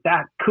say like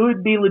that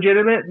could be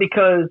legitimate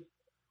because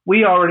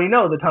we already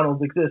know the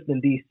tunnels exist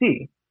in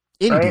DC.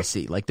 In Right?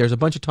 D.C. Like, there's a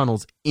bunch of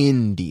tunnels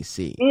in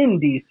D.C. In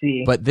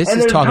DC. But this And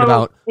is there's talking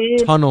tunnels about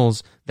in-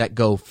 tunnels that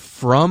go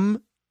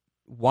from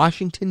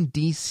Washington,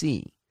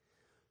 D.C.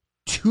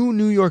 to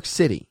New York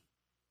City.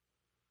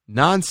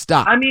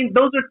 Nonstop. I mean,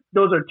 those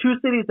are two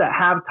cities that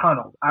have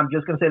tunnels. I'm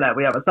just gonna say that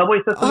we have a subway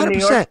system in New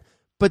York. 100%.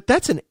 But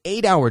that's an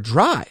 8-hour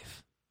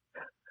drive.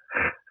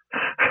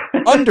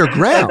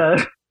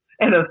 Underground.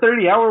 and a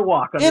 30-hour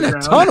walk In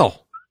underground. a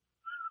tunnel.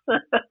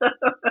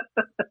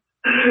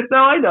 No,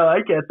 I know.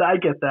 I get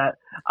that.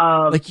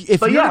 Like, if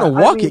but you're yeah, going to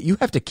walk I mean- it, you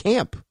have to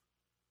camp.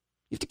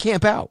 You have to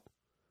camp out.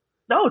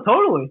 No,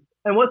 totally.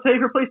 And what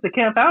safer place to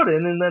camp out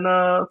in and then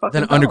fucking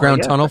Then an tunnel, underground I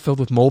guess. tunnel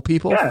filled with mole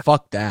people? Yeah.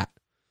 Fuck that.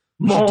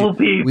 Mole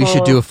people. We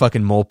should do a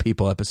fucking mole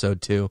people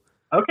episode too.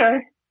 Okay.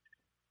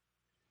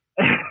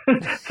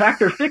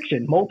 Fact or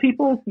fiction? Mole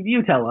people?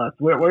 You tell us.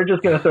 We're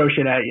just gonna throw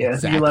shit at you.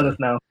 Exactly. You let us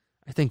know.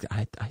 I think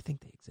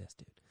they exist,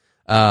 dude.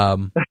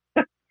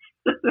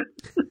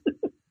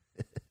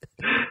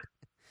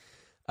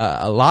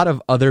 A lot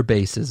of other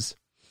bases.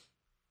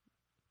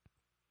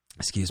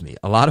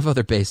 A lot of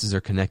other bases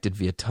are connected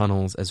via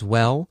tunnels as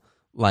well,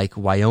 like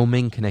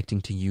Wyoming connecting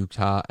to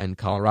Utah and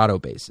Colorado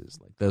bases.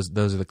 Like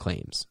those are the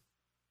claims.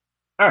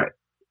 All right.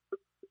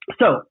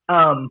 So,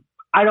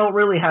 I don't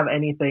really have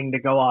anything to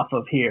go off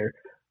of here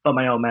but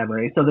my own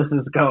memory. So this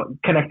is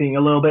connecting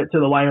a little bit to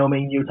the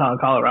Wyoming, Utah, and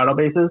Colorado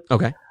bases.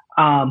 Okay.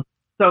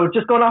 So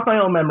just going off my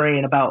own memory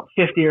and about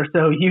 50 or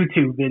so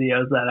YouTube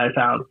videos that I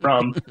found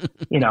from,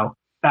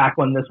 back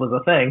when this was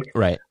a thing.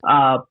 Right.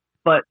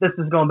 But this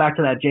is going back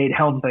to that Jade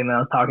Helm thing that I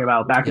was talking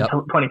about back in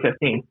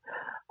 2015.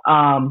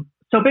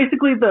 So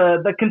basically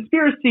the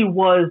conspiracy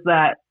was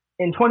that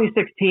in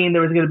 2016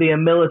 there was going to be a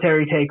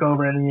military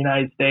takeover in the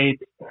United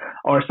States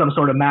or some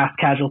sort of mass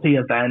casualty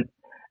event.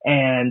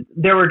 And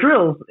there were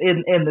drills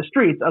in the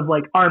streets of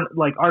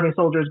army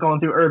soldiers going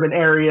through urban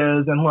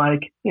areas and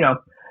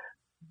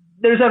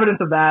there's evidence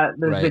of that.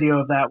 There's Right. video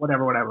of that,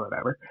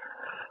 whatever.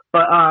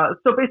 But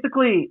so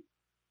basically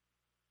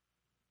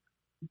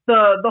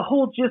the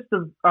whole gist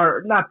of,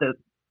 or not the,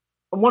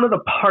 one of the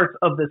parts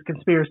of this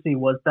conspiracy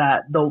was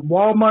that the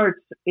Walmarts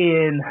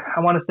in, I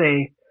want to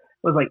say, it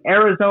was like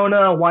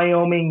Arizona,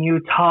 Wyoming,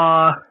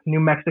 Utah, New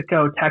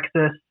Mexico,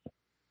 Texas,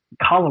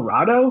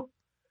 Colorado,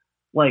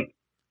 like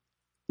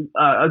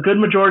a good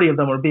majority of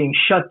them were being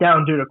shut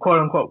down due to quote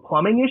unquote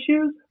plumbing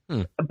issues.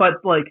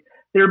 But like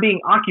they were being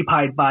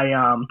occupied by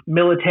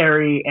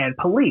military and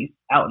police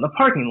out in the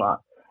parking lot.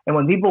 And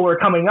when people were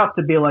coming up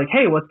to be like,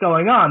 hey, what's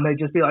going on? They'd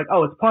just be like,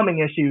 oh, it's plumbing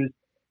issues,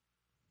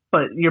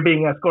 but you're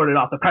being escorted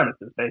off the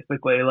premises,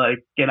 basically.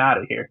 Like, get out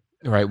of here.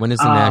 Right. When has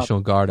the National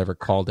Guard ever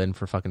called in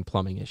for fucking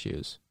plumbing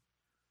issues?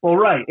 Well,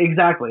 right,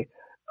 exactly.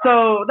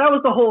 So that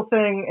was the whole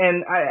thing,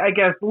 and I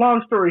guess,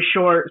 long story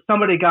short,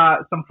 somebody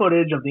got some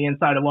footage of the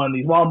inside of one of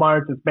these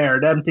Walmarts. It's bare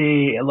and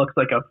empty. It looks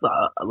like a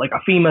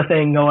FEMA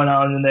thing going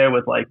on in there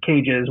with like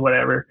cages,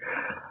 whatever.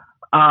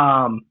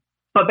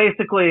 But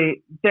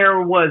basically,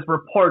 there was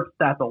reports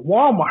that the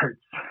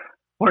Walmarts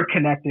were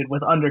connected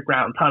with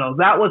underground tunnels.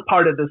 That was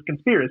part of this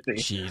conspiracy.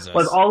 Jesus.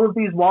 Was all of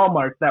these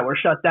Walmarts that were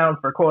shut down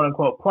for quote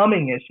unquote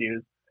plumbing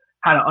issues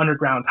had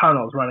underground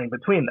tunnels running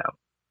between them.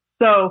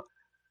 So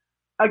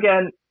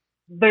again,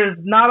 there's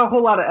not a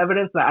whole lot of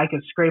evidence that I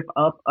could scrape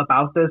up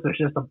about this. There's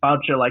just a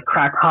bunch of like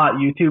crackpot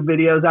YouTube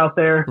videos out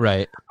there.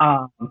 Right.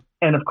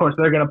 And of course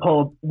they're going to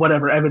pull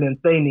whatever evidence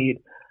they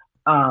need.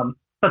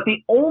 But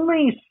the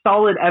only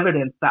solid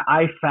evidence that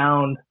I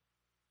found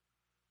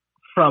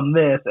from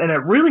this, and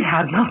it really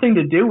had nothing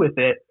to do with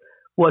it,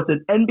 was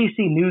an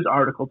NBC News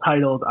article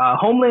titled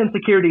Homeland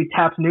Security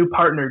Taps New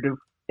Partner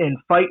in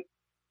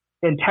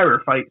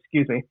Terror Fight,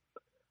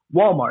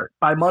 Walmart.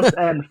 By month's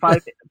end,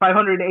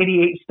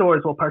 588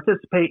 stores will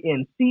participate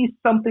in See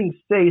Something,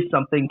 Say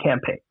Something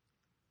campaign.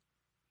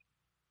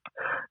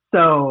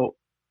 So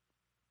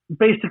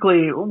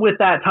basically, with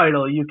that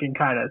title, you can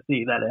kind of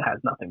see that it has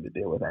nothing to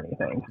do with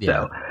anything.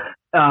 Yeah.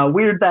 So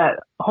weird that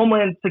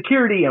Homeland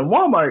Security and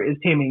Walmart is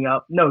teaming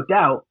up, no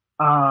doubt.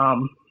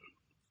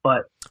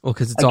 But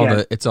because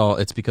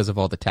it's because of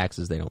all the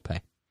taxes they don't pay.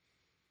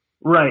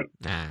 Right.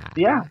 Ah.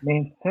 Yeah. I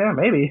mean, yeah,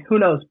 maybe. Who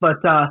knows? But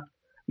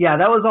yeah,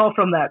 that was all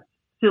from that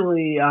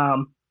silly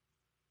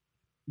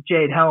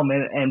Jade Helm.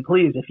 And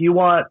please, if you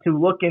want to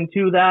look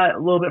into that a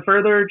little bit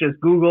further, just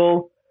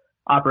Google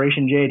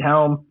Operation Jade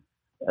Helm.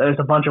 There's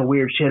a bunch of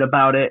weird shit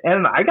about it.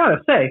 And I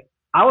gotta say,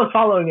 I was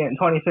following it in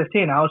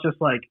 2015. I was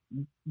just like,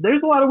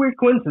 there's a lot of weird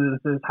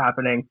coincidences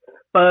happening.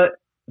 But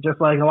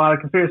just like a lot of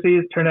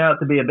conspiracies, turn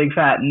out to be a big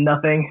fat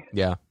nothing.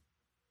 Yeah.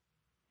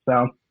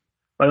 So,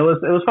 but it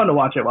was fun to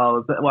watch it while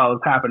it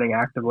was happening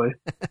actively.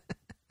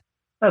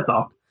 That's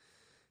all.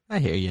 I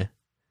hear you.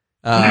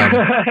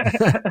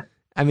 I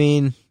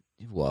mean,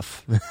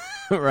 woof,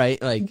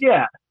 right? Like,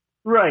 yeah,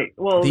 right.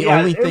 Well, the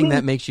only thing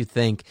that makes you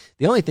think,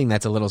 the only thing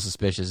that's a little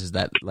suspicious is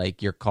that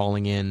like you're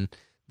calling in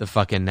the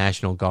fucking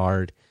National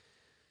Guard,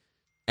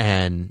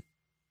 and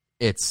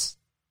it's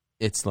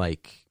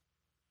like,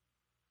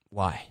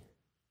 why?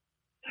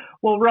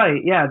 Well,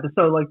 right, yeah.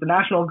 So like the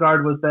National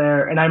Guard was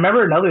there, and I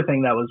remember another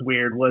thing that was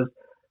weird was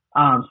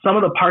some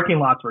of the parking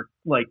lots were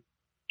like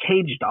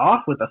caged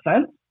off with a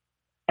fence.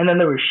 And then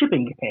there were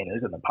shipping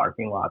containers in the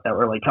parking lot that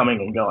were like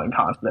coming and going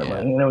constantly. Yeah.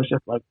 And it was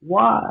just like,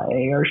 why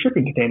are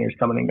shipping containers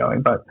coming and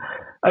going? But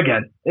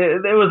again,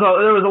 there was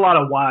a lot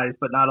of whys,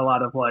 but not a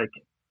lot of like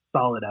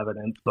solid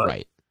evidence. But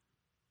right.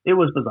 It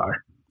was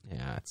bizarre.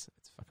 Yeah, it's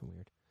fucking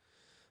weird.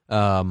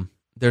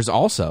 There's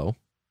also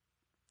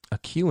a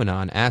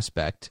QAnon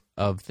aspect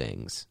of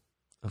things,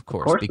 of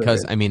course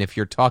because I mean, if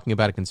you're talking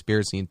about a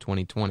conspiracy in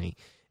 2020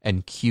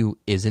 and Q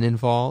isn't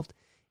involved,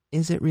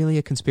 is it really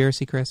a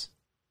conspiracy, Chris?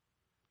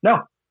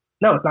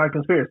 No, it's not a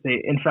conspiracy.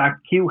 In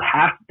fact, Q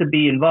has to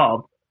be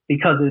involved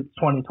because it's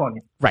 2020.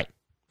 Right,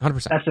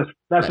 100%.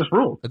 That's just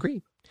rules.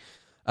 Agreed.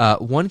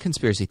 One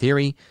conspiracy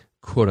theory,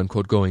 quote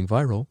unquote, going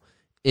viral,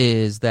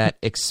 is that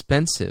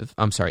extensive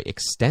operations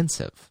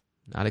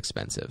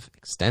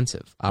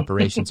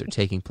are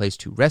taking place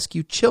to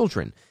rescue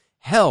children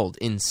held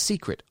in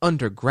secret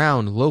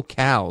underground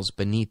locales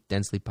beneath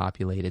densely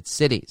populated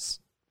cities.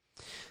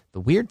 The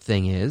weird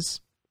thing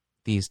is,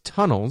 these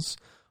tunnels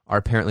are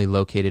apparently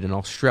located in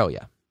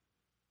Australia,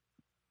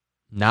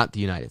 not the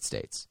United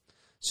States.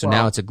 So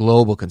now it's a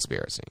global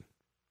conspiracy.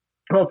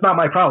 Well, it's not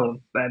my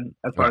problem, then,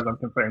 as far as I'm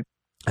concerned.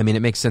 I mean,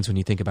 it makes sense when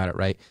you think about it,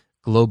 right?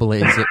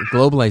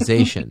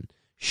 Globalization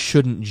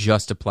shouldn't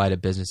just apply to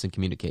business and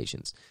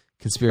communications.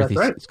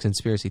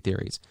 Conspiracy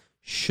theories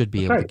should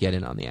be able to get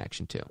in on the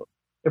action, too.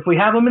 If we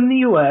have them in the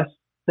U.S.,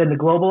 then to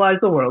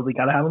globalize the world, we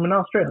got to have them in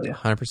Australia.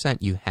 100%.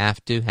 You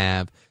have to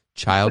have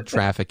child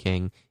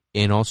trafficking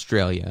in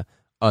Australia.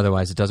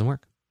 Otherwise, it doesn't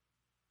work.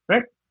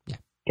 Right. Yeah.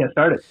 Get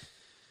started.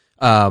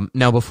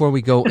 Now, before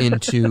we go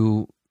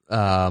into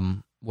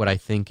what I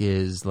think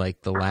is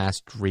like the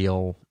last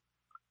real,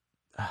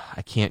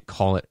 I can't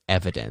call it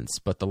evidence,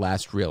 but the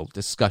last real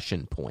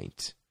discussion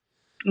point,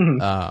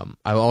 I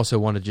also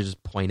wanted to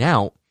just point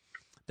out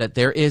that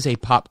there is a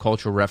pop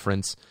culture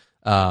reference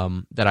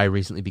that I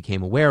recently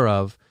became aware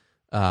of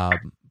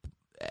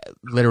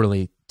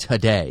literally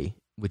today,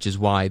 which is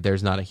why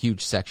there's not a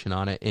huge section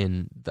on it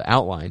in the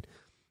outline.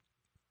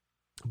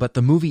 But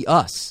the movie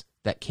Us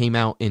that came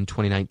out in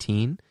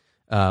 2019,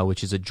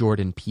 which is a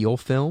Jordan Peele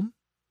film,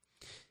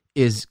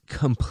 is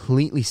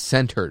completely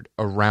centered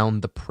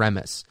around the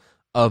premise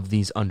of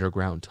these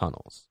underground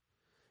tunnels.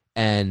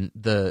 And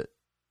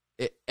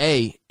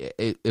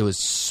it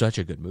was such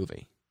a good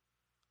movie.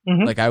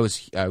 Mm-hmm. Like I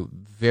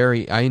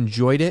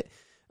enjoyed it.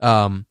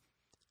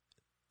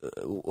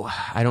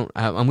 I'm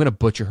going to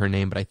butcher her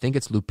name, but I think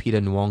it's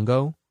Lupita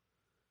Nyong'o,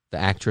 the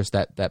actress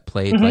that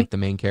played like the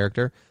main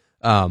character.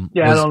 I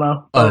don't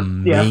know.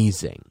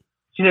 Amazing. Yeah.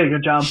 She did a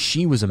good job.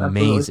 She was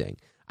amazing.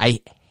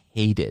 Absolutely. I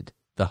hated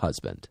the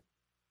husband.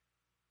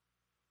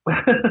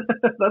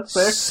 That's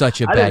fair.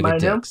 Such a bag of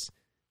dicks.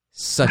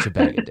 Such a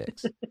bag of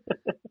dicks.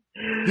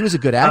 He was a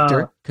good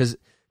actor because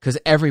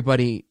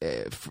everybody.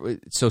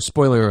 So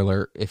spoiler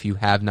alert: if you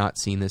have not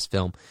seen this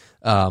film,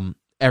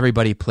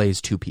 everybody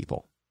plays two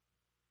people.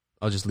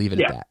 I'll just leave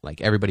it at that.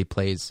 Like everybody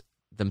plays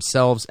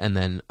themselves and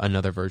then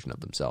another version of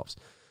themselves.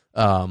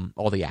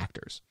 All the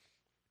actors,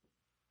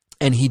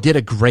 and he did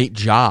a great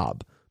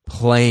job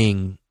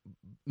playing,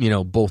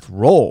 both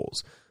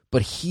roles.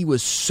 But he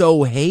was so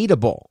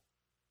hateable.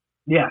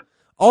 Yeah.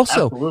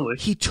 Also, absolutely.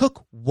 He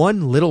took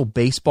one little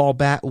baseball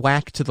bat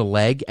whack to the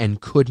leg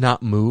and could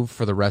not move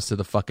for the rest of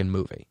the fucking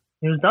movie.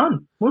 He was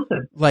done.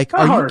 Listen. Like,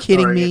 are you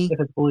kidding me? If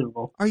it's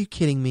believable. Are you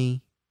kidding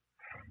me?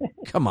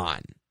 Come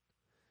on.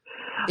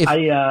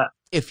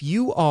 If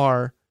you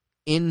are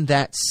in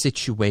that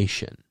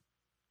situation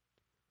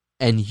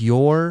and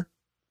you're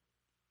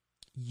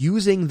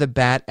using the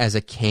bat as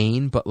a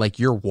cane, but like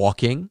you're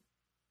walking,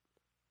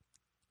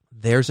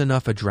 there's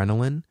enough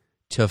adrenaline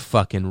to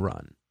fucking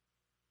run.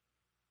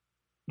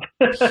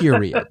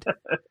 Period.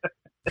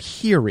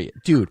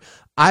 Dude,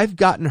 I've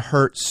gotten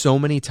hurt so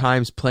many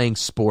times playing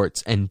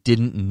sports and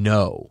didn't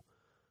know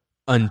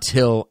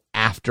until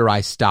after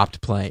I stopped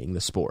playing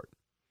the sport.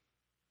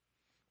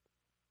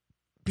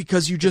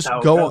 Because you just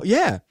go,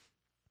 yeah.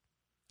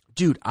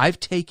 Dude, I've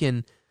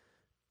been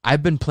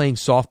playing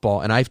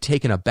softball and I've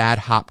taken a bad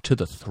hop to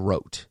the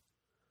throat.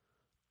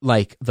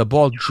 Like the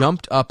ball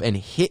jumped up and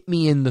hit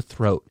me in the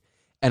throat.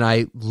 And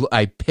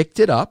I picked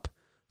it up,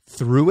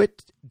 threw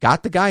it,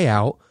 got the guy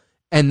out,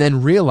 and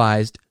then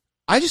realized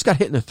I just got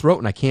hit in the throat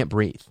and I can't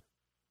breathe.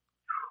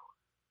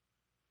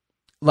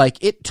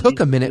 Like it took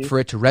a minute for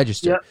it to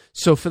register. Yep.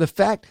 So for the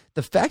fact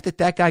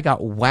that guy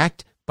got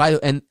whacked by,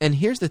 and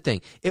here's the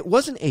thing, it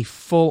wasn't a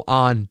full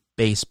on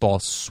baseball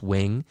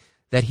swing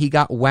that he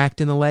got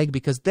whacked in the leg,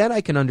 because then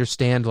I can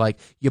understand like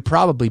you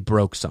probably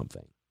broke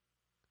something.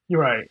 You're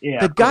right.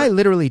 Yeah. The guy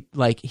literally,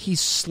 like, he's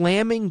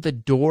slamming the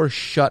door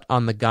shut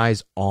on the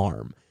guy's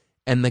arm,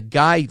 and the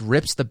guy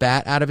rips the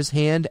bat out of his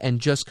hand and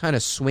just kind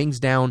of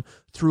swings down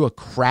through a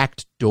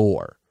cracked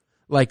door.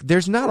 Like,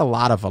 there's not a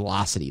lot of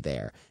velocity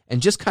there,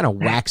 and just kind of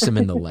whacks him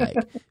in the leg.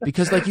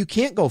 Because, like, you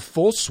can't go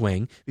full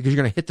swing because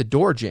you're going to hit the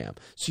door jamb.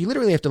 So you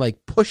literally have to,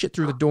 like, push it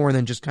through the door and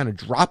then just kind of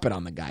drop it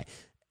on the guy.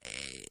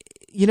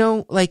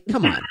 Like,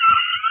 come on.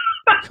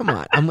 Come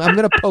on, I'm going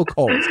to poke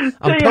holes.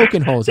 I'm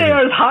poking holes.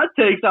 JR's hot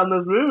takes on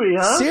this movie,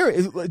 huh?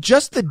 Seriously,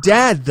 just the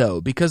dad,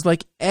 though, because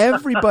like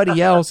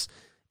everybody else,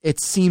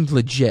 it seemed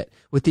legit,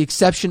 with the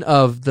exception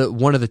of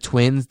one of the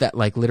twins that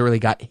like literally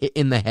got hit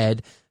in the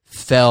head,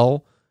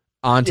 fell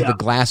onto the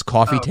glass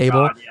coffee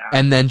table,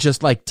 and then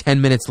just like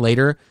 10 minutes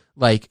later,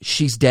 like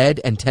she's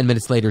dead, and 10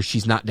 minutes later,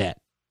 she's not dead.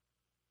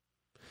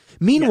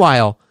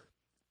 Meanwhile,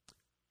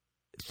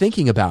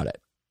 thinking about it,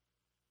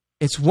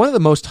 it's one of the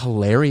most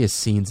hilarious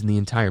scenes in the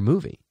entire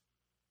movie.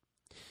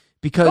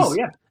 Because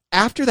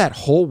after that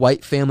whole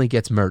white family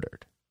gets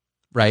murdered,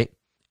 right?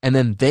 And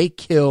then they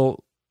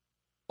kill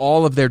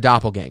all of their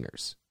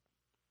doppelgangers,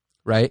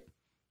 right?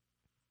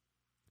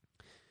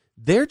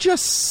 They're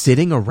just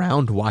sitting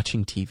around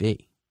watching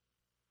TV.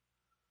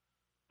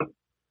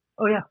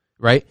 Oh, yeah.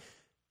 Right?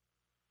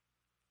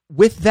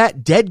 With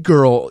that dead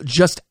girl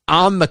just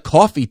on the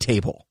coffee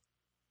table.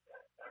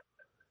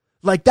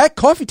 Like, that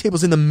coffee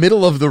table's in the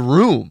middle of the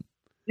room.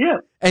 Yeah.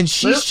 And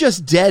she's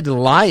just dead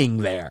lying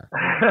there.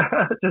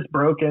 Just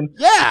broken.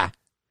 Yeah.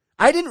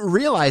 I didn't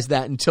realize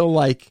that until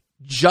like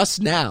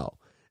just now,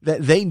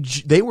 that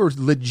they were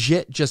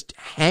legit just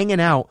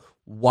hanging out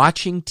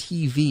watching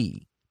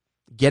TV,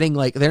 getting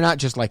like, they're not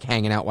just like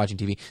hanging out watching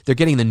TV. They're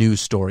getting the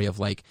news story of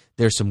like,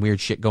 there's some weird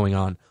shit going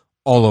on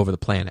all over the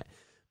planet,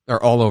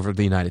 or all over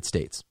the United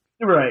States.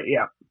 Right.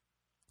 Yeah.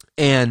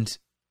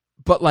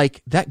 But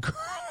like that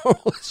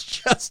girl is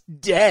just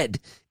dead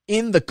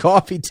in the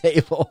coffee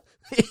table.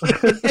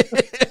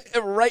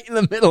 Right in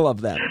the middle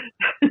of them.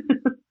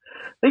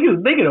 They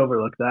could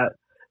overlook that.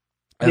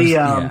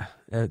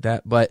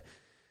 But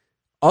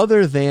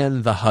other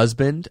than the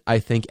husband, I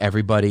think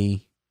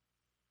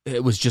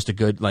it was just a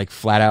good, like,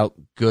 flat out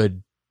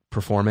good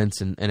performance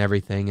and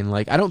everything. And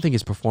like, I don't think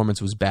his performance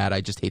was bad.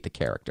 I just hate the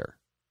character.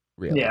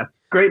 Really. Yeah.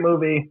 Great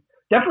movie.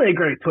 Definitely a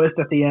great twist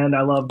at the end.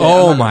 I loved it.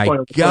 Oh my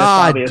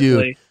God,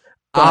 dude.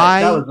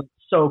 That was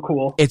so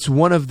cool. It's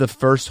one of the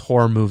first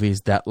horror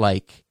movies that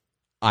like,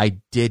 I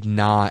did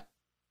not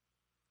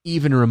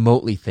even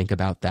remotely think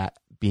about that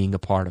being a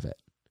part of it.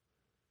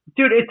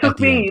 Dude, it took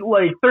me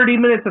like 30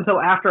 minutes until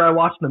after I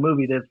watched the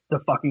movie to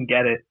fucking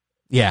get it.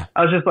 Yeah.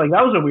 I was just like,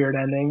 that was a weird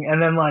ending.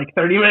 And then like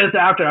 30 minutes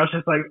after, I was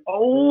just like,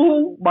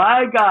 oh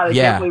my God, I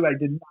can't believe I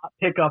did not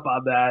pick up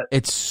on that.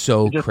 It's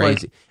so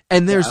crazy. Like,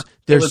 and there's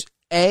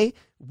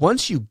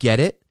once you get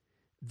it,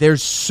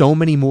 there's so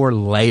many more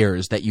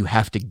layers that you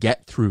have to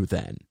get through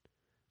then.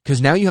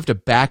 Because now you have to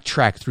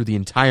backtrack through the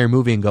entire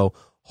movie and go,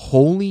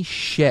 holy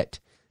shit,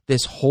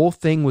 this whole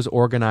thing was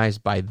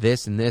organized by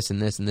this and this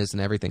and this and this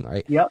and everything,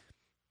 right? Yep.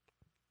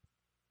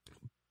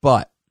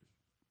 But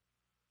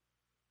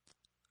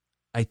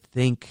I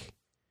think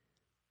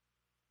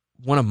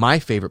one of my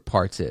favorite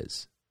parts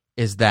is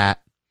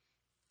that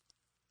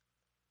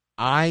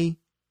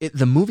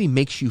the movie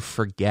makes you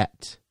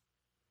forget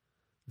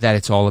that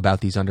it's all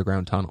about these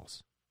underground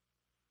tunnels.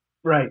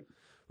 Right.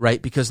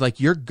 Right? Because like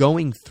you're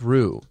going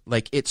through,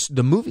 like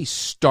the movie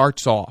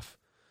starts off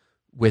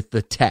with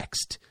the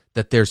text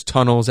that there's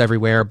tunnels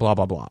everywhere, blah,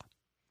 blah, blah.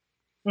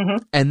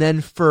 Mm-hmm. And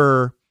then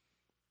for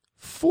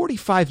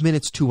 45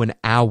 minutes to an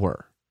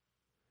hour,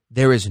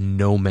 there is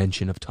no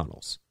mention of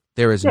tunnels.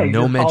 There is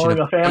no mention of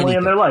a family anything.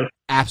 in their life.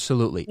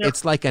 Absolutely. Yep.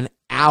 It's like an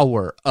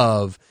hour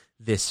of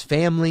this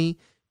family,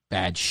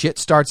 bad shit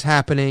starts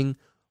happening,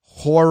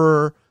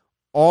 horror,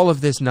 all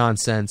of this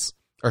nonsense.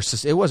 Or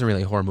it wasn't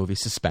really a horror movie.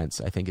 Suspense,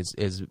 I think,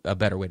 is a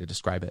better way to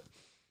describe it.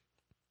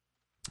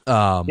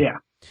 Yeah.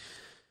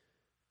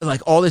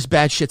 Like all this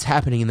bad shit's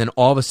happening, and then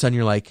all of a sudden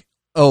you're like,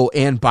 oh,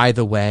 and by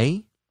the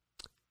way,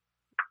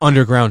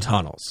 underground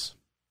tunnels.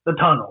 The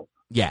tunnels.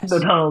 Yes. The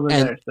tunnels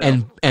in there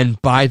still.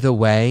 And by the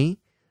way,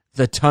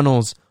 the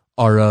tunnels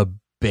are a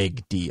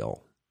big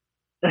deal.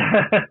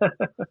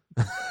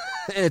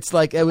 It's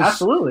like it was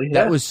absolutely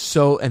that was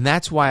so, and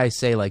that's why I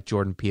say like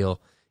Jordan Peele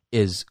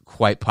is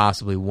quite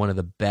possibly one of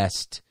the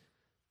best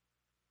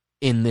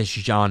in this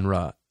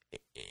genre.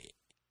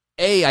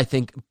 I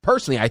think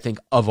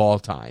of all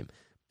time,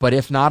 but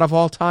if not of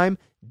all time,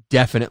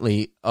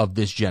 definitely of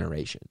this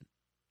generation.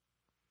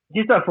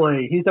 He's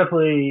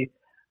definitely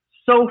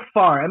so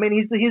far. I mean,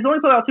 he's only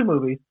put out 2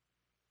 movies.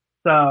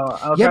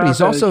 So yeah, but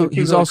he's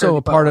also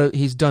a part of.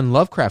 He's done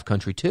Lovecraft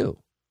Country too.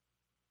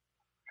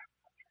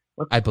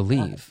 I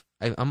believe.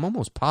 I'm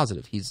almost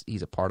positive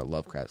he's a part of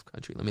Lovecraft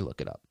Country. Let me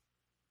look it up.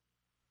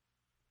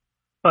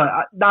 But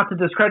not to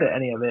discredit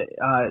any of it,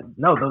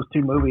 no, those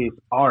 2 movies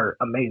are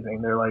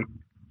amazing. They're like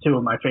 2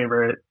 of my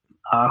favorite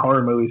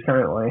horror movies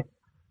currently,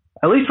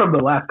 at least from the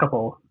last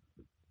couple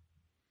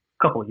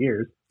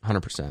years.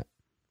 100%.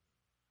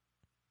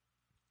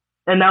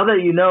 And now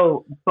that you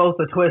know both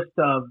the twist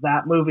of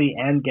that movie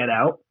and Get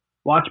Out,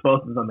 watch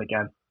both of them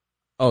again.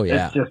 Oh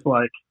yeah, it's just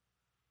like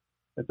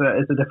it's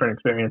a different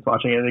experience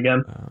watching it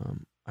again.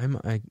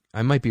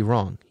 I might be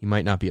wrong. He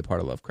might not be a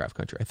part of Lovecraft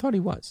Country. I thought he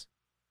was.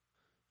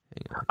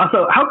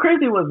 Also, how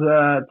crazy was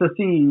to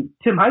see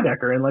Tim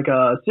Heidecker in like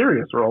a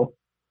serious role?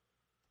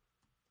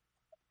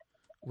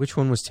 Which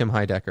one was Tim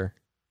Heidecker?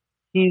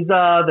 He's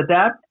the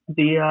dad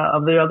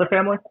of the other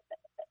family.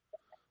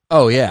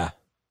 Oh yeah,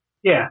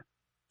 yeah.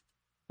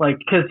 Like,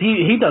 because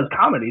he does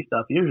comedy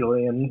stuff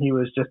usually, and he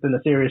was just in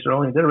a serious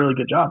role, and he did a really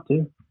good job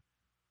too.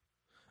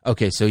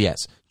 Okay, so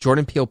yes,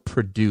 Jordan Peele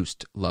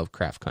produced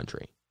Lovecraft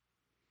Country.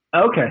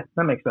 Okay,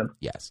 that makes sense.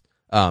 Yes,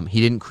 he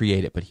didn't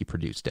create it, but he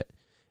produced it,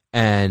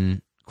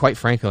 and quite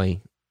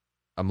frankly,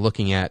 I'm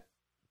looking at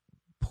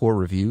poor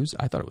reviews.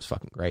 I thought it was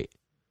fucking great.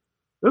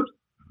 Oops.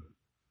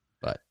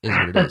 But it is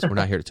what it is. We're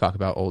not here to talk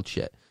about old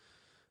shit.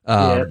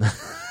 Yeah.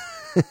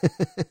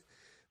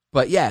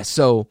 But yeah,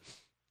 so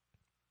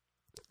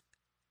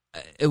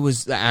it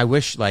was. I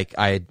wish like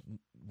I had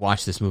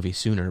watched this movie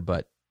sooner,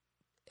 but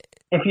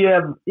if you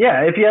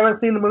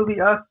haven't seen the movie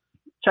Us,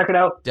 check it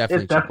out.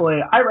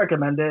 Definitely, I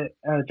recommend it.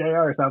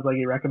 JR sounds like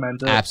he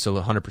recommends it.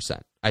 Absolutely,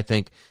 100%. I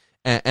think,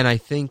 and I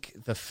think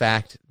the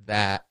fact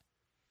that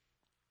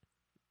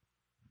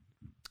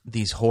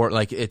these horror,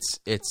 like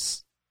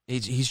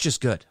he's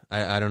just good.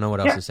 I don't know what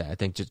else to say. I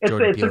think just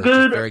Jordan Peele is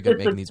just very good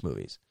making these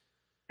movies.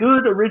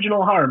 Good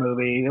original horror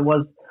movie. It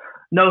was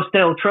no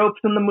stale tropes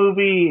in the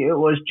movie. It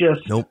was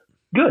just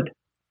good.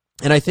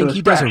 And I think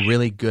he does a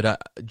really good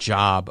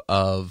job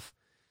of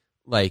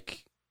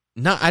like,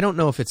 I don't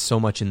know if it's so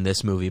much in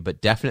this movie,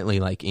 but definitely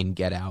like in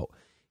Get Out,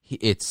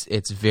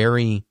 it's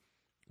very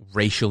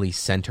racially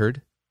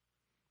centered.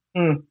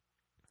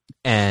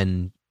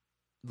 And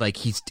like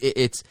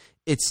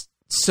it's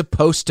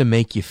supposed to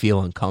make you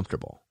feel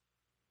uncomfortable.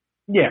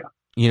 Yeah.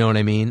 You know what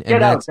I mean?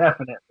 Get Out,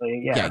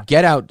 definitely. Yeah.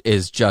 Get Out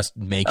is just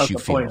makes you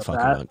feel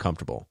fucking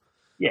uncomfortable.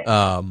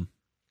 Yeah.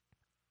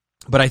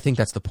 But I think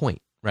that's the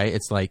point, right?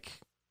 It's like,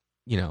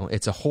 you know,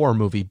 it's a horror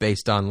movie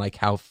based on like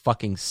how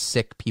fucking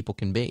sick people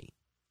can be.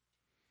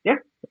 Yeah,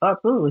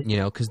 absolutely. You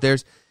know, because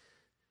there's,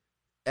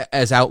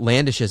 as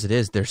outlandish as it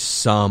is, there's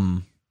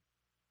some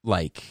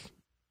like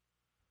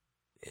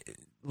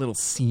little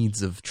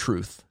seeds of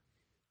truth.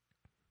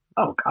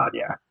 Oh God,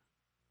 yeah.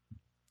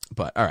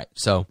 But all right,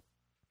 so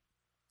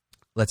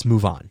let's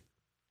move on.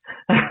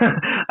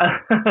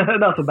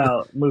 Enough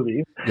about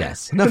movies.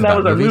 Yes, that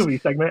was our movie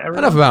segment.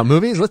 Everyone. Enough about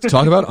movies. Let's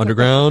talk about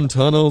underground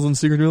tunnels and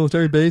secret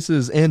military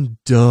bases and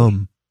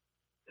dumb.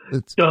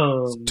 Let's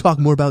talk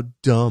more about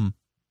dumb.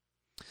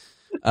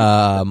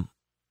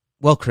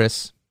 Well,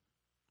 Chris,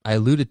 I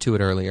alluded to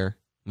it earlier.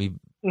 We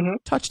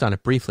touched on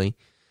it briefly,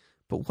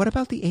 but what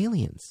about the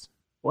aliens?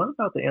 What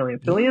about the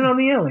aliens? Fill in on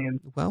the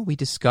aliens. Well, we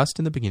discussed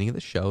in the beginning of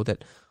the show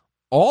that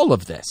all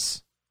of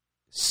this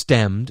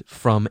stemmed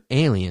from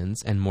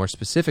aliens, and more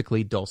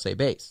specifically, Dulce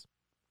Base.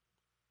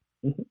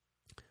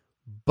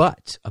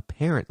 But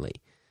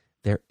apparently,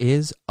 there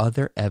is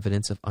other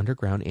evidence of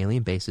underground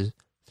alien bases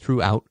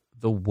throughout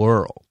the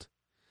world.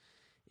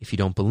 If you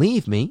don't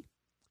believe me,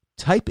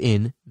 type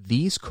in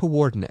these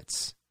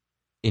coordinates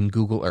in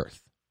Google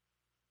Earth.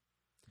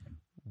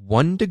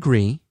 1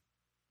 degree,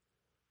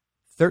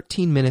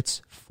 13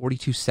 minutes,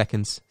 42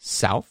 seconds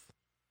south.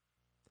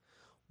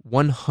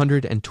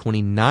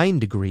 129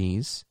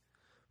 degrees,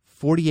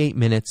 48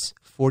 minutes,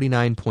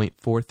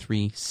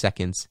 49.43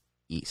 seconds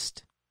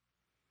east.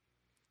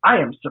 I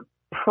am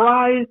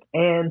surprised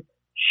and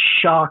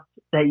shocked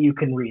that you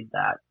can read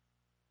that.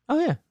 Oh,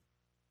 yeah.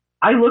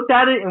 I looked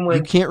at it and went,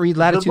 you can't read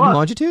latitude and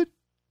longitude?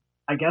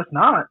 I guess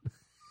not.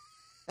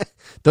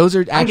 Those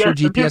are actual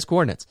GPS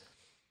coordinates.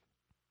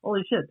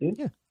 Holy shit, dude.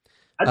 Yeah.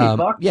 I'd be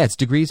fucked. Yeah, it's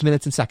degrees,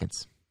 minutes, and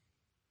seconds.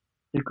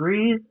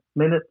 Degrees,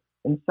 minutes,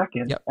 and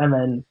seconds. Yep.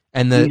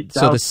 And then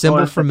the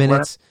symbol for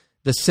minutes,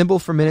 the symbol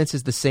for minutes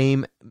is the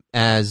same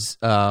as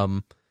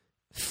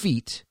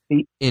feet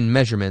in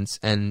measurements,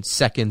 and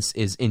seconds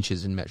is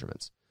inches in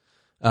measurements.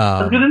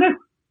 That's good to know.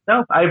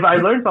 No, I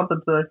learned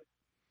something today.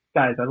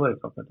 Guys, I learned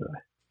something today.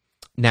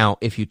 Now,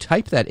 if you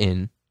type that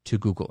in to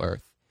Google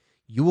Earth,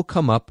 you will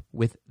come up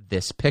with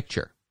this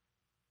picture.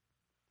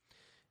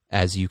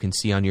 As you can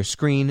see on your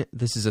screen,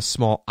 this is a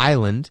small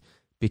island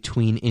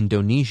between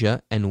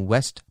Indonesia and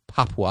West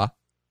Papua,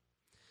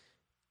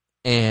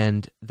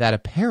 and that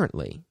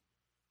apparently,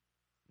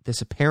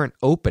 this apparent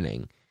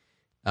opening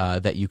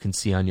that you can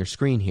see on your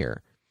screen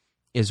here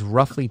is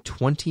roughly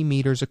 20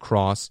 meters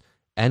across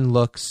and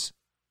looks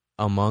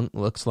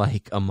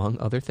like, among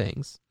other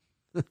things,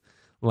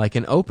 like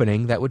an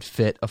opening that would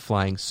fit a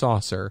flying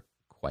saucer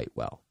quite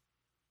well.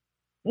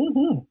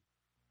 Mm-hmm.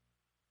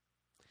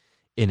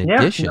 In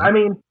addition... I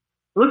mean,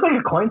 it looks like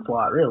a coin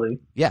slot, really.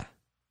 Yeah,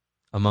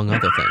 among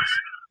other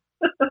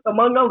things.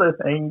 Among other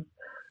things.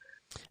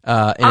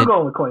 I'm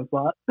going with coin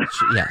slot.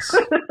 Yes.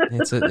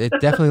 It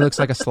definitely looks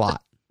like a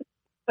slot.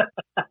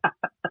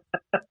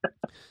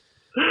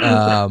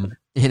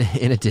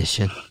 In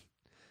addition,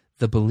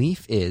 the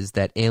belief is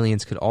that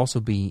aliens could also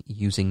be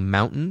using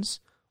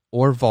mountains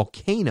or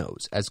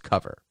volcanoes as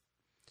cover.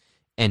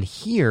 And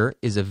here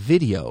is a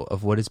video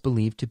of what is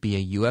believed to be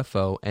a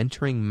UFO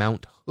entering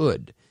Mount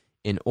Hood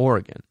in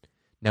Oregon.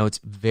 Now, it's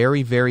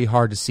very, very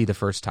hard to see the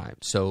first time,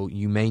 so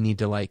you may need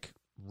to,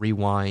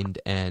 rewind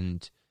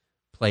and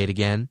play it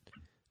again.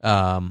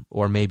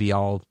 Or maybe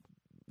I'll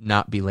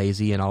not be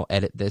lazy and I'll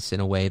edit this in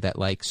a way that,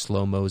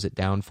 slow-mos it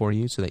down for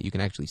you so that you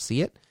can actually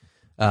see it.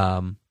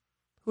 Who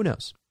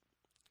knows?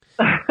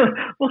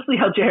 We'll see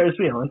how JR is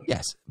feeling.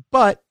 Yes,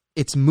 but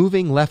it's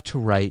moving left to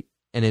right,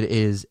 and it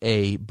is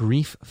a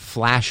brief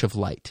flash of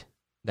light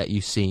that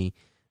you see.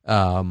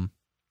 So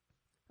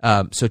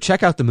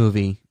check out the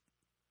movie,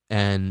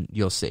 and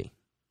you'll see,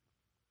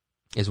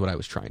 is what I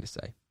was trying to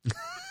say.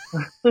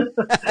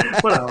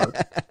 What I was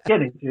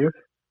getting to.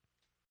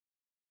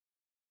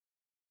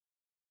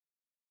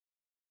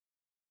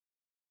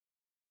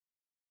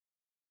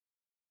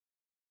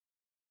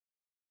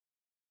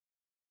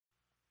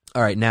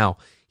 All right, now,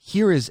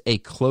 here is a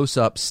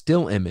close-up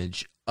still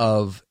image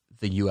of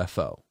the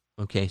UFO.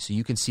 Okay, so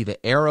you can see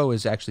the arrow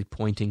is actually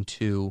pointing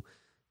to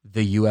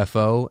the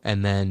UFO,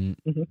 and then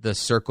the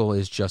circle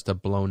is just a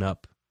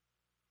blown-up,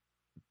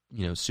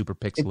 super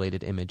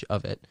pixelated image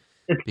of it.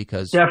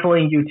 It's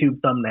definitely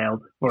YouTube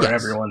thumbnailed for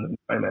everyone to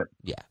find it.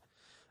 Yeah.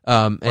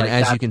 And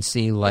as you can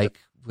see,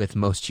 with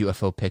most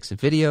UFO pics and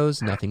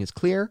videos, nothing is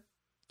clear,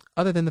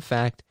 other than the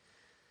fact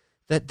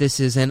that this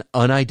is an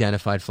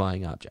unidentified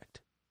flying object.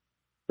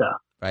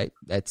 Right?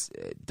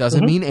 It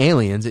doesn't mean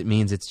aliens. It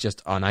means it's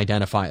just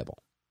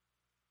unidentifiable.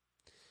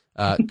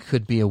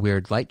 Could be a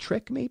weird light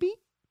trick, maybe?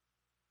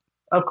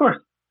 Of course.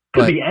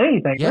 Could be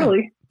anything,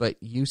 really. But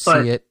you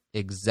see it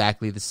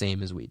exactly the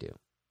same as we do.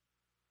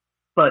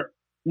 But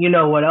you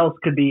know what else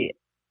could be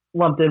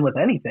lumped in with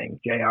anything,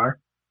 JR?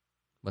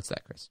 What's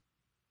that, Chris?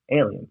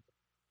 Aliens.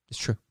 It's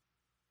true.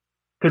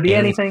 Could be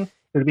anything.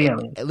 Could be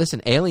aliens.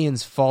 Listen,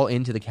 aliens fall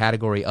into the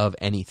category of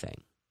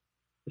anything.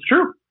 It's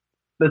true.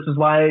 This is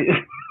why...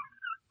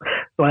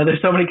 why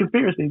there's so many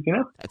conspiracies,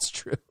 That's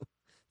true.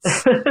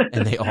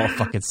 And they all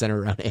fucking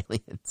center around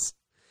aliens.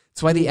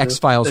 That's why the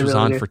X-Files was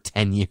on for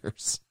 10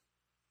 years.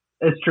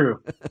 It's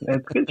true. It's a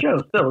good show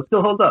still. It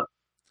still holds up.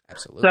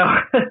 Absolutely.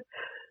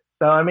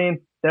 So I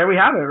mean, there we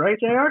have it, right,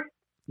 JR?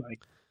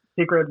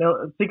 Secret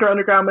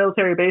underground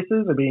military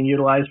bases are being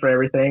utilized for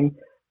everything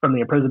from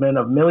the imprisonment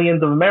of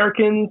millions of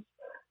Americans,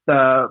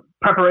 the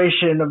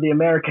preparation of the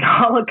American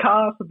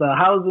Holocaust, the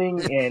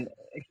housing and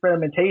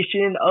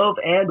experimentation of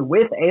and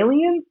with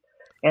aliens,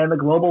 and the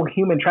global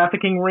human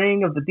trafficking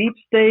ring of the deep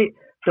state.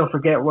 Don't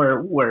forget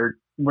we're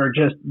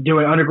just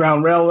doing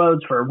underground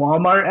railroads for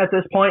Walmart at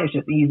this point. It's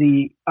just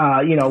easy,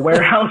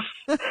 warehouse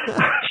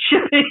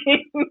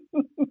shipping.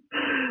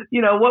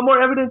 What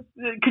more evidence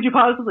could you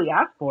possibly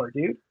ask for,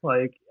 dude?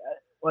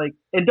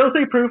 And don't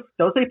say proof,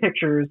 don't say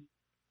pictures,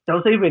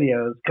 don't say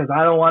videos, because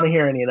I don't want to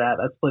hear any of that.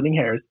 That's splitting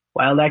hairs.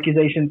 Wild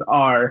accusations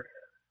are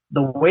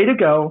the way to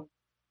go.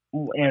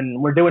 And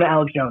we're doing it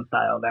Alex Jones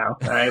style now.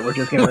 All right, we're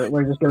just gonna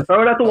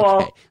throw it at the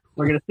wall.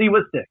 We're going to see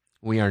what sticks.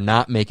 We are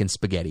not making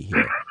spaghetti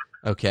here,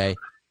 okay?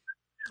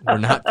 We're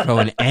not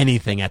throwing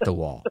anything at the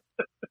wall.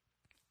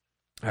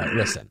 All right,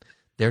 listen.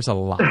 There's a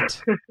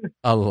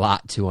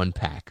lot to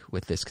unpack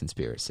with this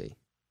conspiracy,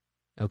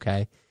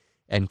 okay?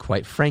 And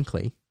quite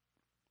frankly,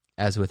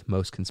 as with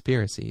most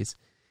conspiracies,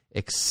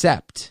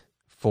 except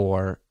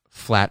for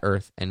flat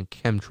Earth and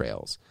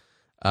chemtrails,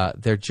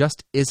 there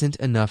just isn't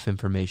enough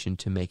information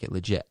to make it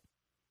legit.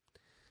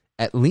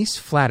 At least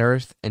flat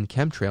Earth and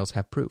chemtrails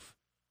have proof,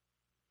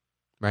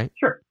 right?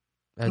 Sure.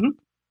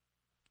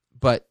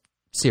 But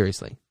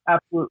seriously.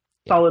 Absolute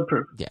solid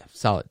proof. Yeah,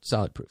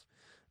 solid proof.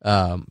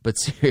 But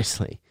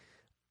seriously,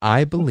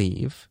 I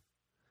believe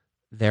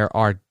there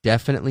are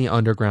definitely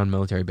underground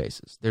military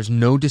bases. There's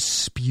no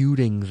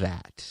disputing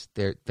that.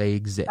 They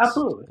exist.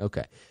 Absolutely.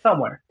 Okay.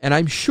 Somewhere. And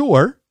I'm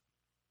sure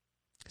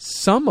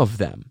some of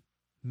them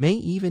may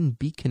even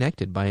be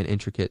connected by an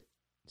intricate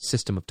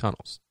system of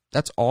tunnels.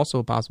 That's also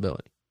a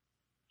possibility.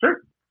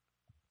 Sure.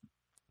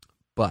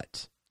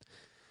 But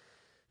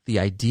the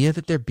idea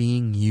that they're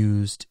being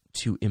used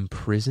to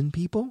imprison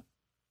people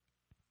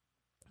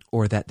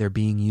or that they're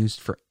being used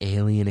for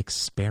alien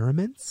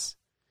experiments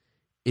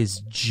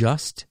is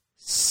just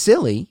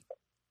silly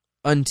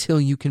until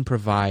you can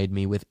provide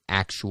me with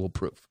actual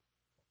proof.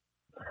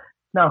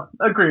 No,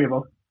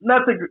 agreeable.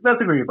 That's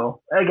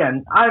agreeable.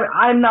 Again,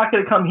 I'm not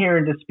going to come here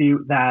and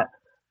dispute that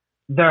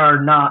there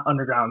are not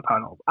underground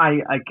tunnels.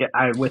 I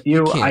with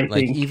you. I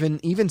think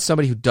even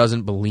somebody who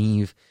doesn't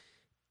believe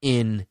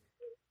in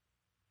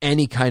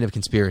any kind of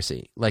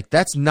conspiracy, like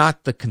that's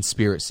not the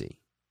conspiracy.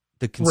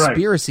 The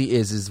conspiracy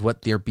is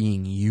what they're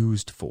being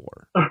used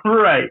for.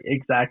 Right,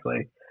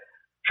 exactly.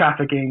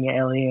 Trafficking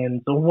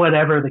aliens,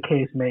 whatever the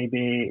case may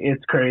be,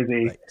 it's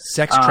crazy. Right.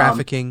 Sex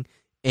trafficking,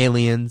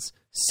 aliens,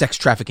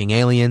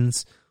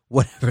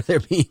 whatever they're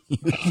being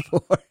used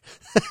for.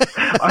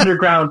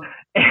 Underground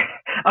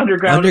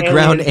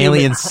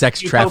alien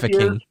sex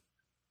trafficking.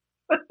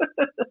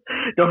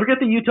 Don't forget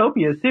the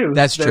utopias too.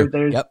 That's true.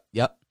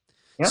 Yep.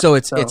 So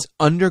it's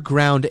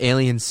underground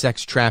alien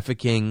sex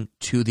trafficking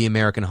to the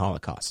American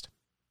Holocaust.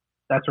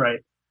 That's right.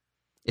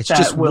 It's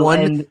just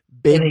one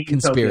big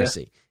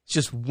conspiracy. It's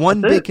just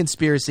one big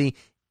conspiracy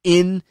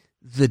in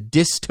the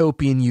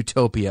dystopian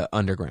utopia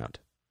underground.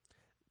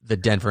 The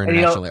Denver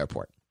International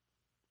Airport.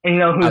 And you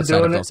know who's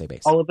doing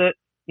it? All of it?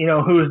 You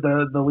know who's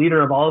the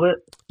leader of all of it?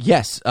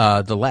 Yes,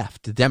 the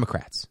left, the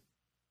Democrats.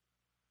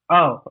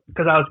 Oh,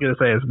 because I was going to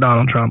say it's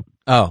Donald Trump.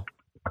 Oh.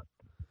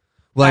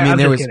 Well, I mean, I'm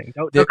just kidding.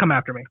 Don't come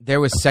after me.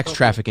 There was sex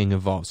trafficking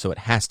involved, so it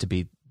has to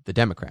be the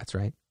Democrats,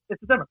 right?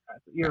 It's the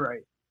Democrats. You're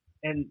right.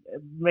 And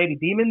maybe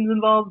demons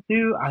involved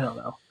too? I don't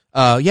know.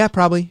 Yeah,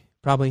 probably.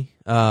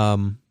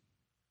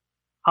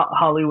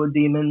 Hollywood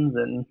demons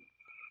and...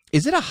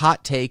 Is it a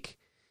hot take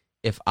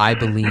if I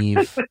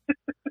believe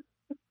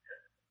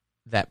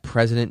that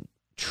President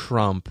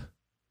Trump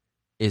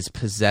is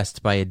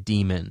possessed by a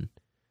demon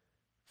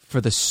for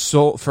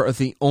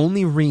the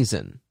only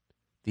reason,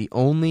 the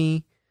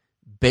only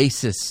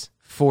basis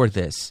for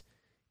this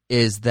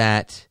is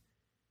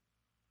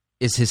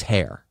his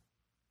hair?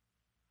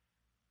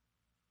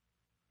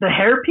 The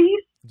hair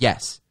piece?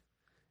 Yes.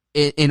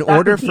 In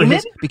order for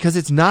his, because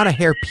it's not a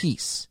hair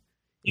piece.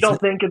 You don't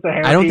think it's a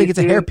hair piece? I don't think it's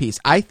a hair piece.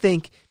 I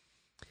think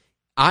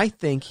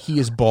he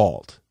is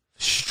bald.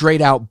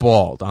 Straight out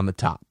bald on the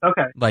top.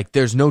 Okay. Like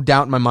there's no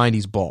doubt in my mind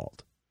he's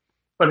bald.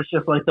 But it's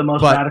just like the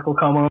most radical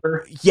come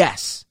over?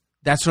 Yes.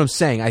 That's what I'm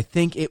saying. I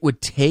think it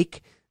would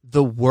take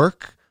the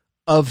work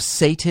of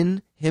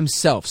Satan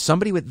himself,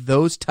 somebody with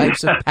those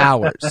types of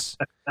powers,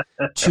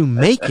 to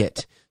make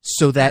it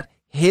so that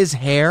his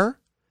hair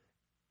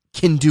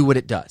can do what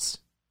it does.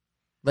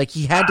 Like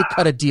he had to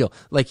cut a deal.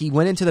 Like he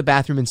went into the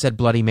bathroom and said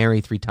Bloody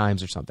Mary 3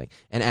 times or something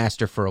and asked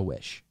her for a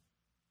wish.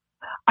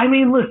 I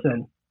mean,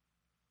 listen,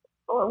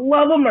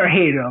 love him or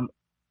hate him,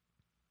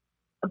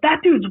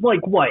 that dude's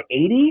like, what,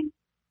 80?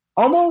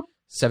 Almost?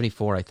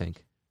 74, I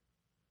think.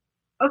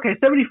 Okay,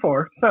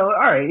 74. So, all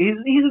right, he's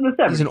in the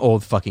 70s. He's an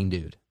old fucking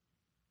dude.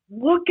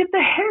 Look at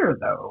the hair,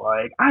 though.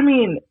 Like, I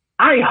mean,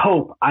 I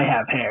hope I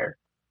have hair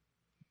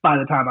by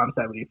the time I'm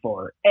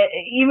 74.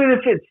 Even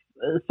if it's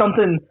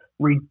something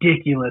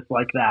ridiculous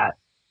like that,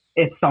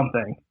 it's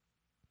something.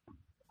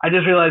 I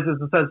just realized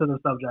it's a sensitive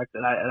subject,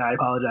 and I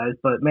apologize,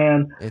 but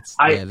man,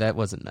 that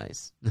wasn't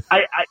nice.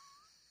 I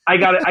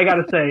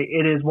gotta say,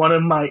 it is one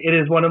of my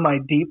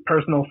deep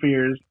personal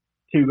fears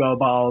to go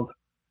bald,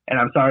 and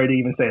I'm sorry to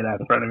even say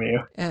that in front of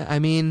you. Yeah, I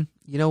mean,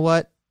 you know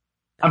what?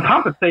 I'm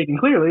compensating,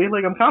 clearly.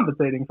 Like, I'm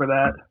compensating for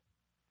that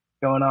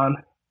going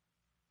on.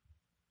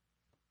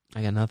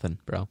 I got nothing,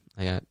 bro.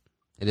 It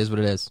is what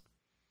it is.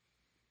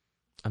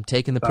 I'm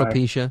taking the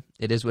Propecia.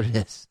 It is what it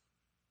is.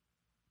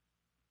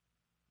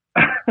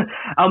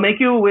 I'll make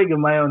you a wig of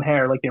my own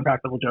hair, like the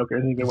Impractical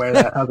Jokers, and you can wear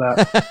that. How's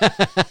that?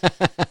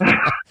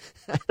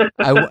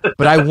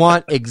 But I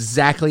want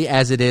exactly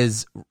as it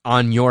is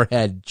on your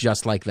head,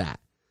 just like that.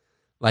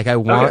 Like I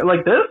want, okay,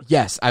 like this?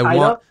 Yes, I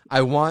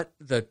want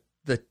the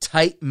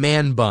tight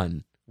man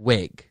bun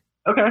wig.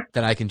 Okay.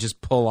 That I can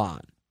just pull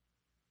on.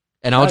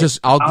 And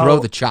I'll grow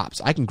the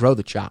chops. I can grow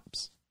the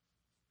chops.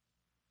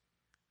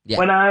 Yeah.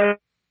 When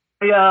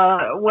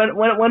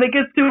when it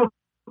gets to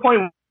a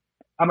point,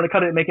 I'm gonna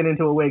cut it and make it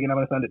into a wig, and I'm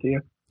gonna send it to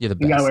you. You're the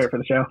best. You gotta wear it for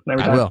the show.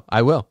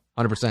 I will.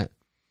 100%.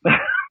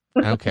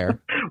 I don't care.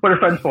 What are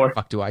friends for?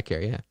 Fuck do I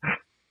care? Yeah.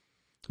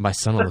 My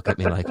son will look at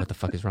me like, "What the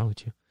fuck is wrong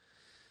with you?"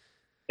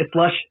 It's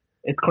lush.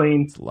 It's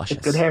clean. It's luscious.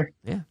 It's good hair.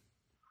 Yeah.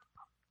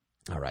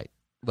 All right.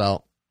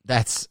 Well,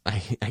 that's I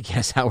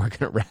guess how we're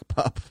gonna wrap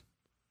up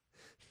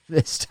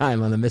this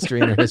time on the Mystery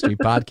Inner History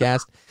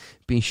podcast.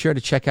 Be sure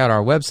to check out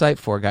our website,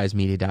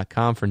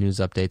 fourguysmedia.com, for news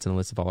updates and a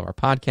list of all of our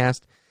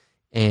podcasts.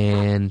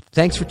 And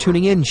thanks for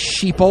tuning in,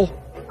 sheeple.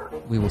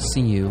 We will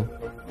see you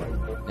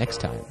next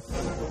time.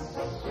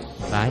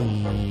 Bye.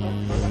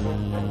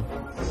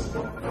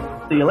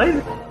 See you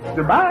later.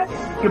 Goodbye.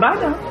 Goodbye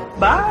now.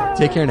 Bye.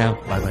 Take care now.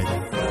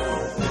 Bye-bye.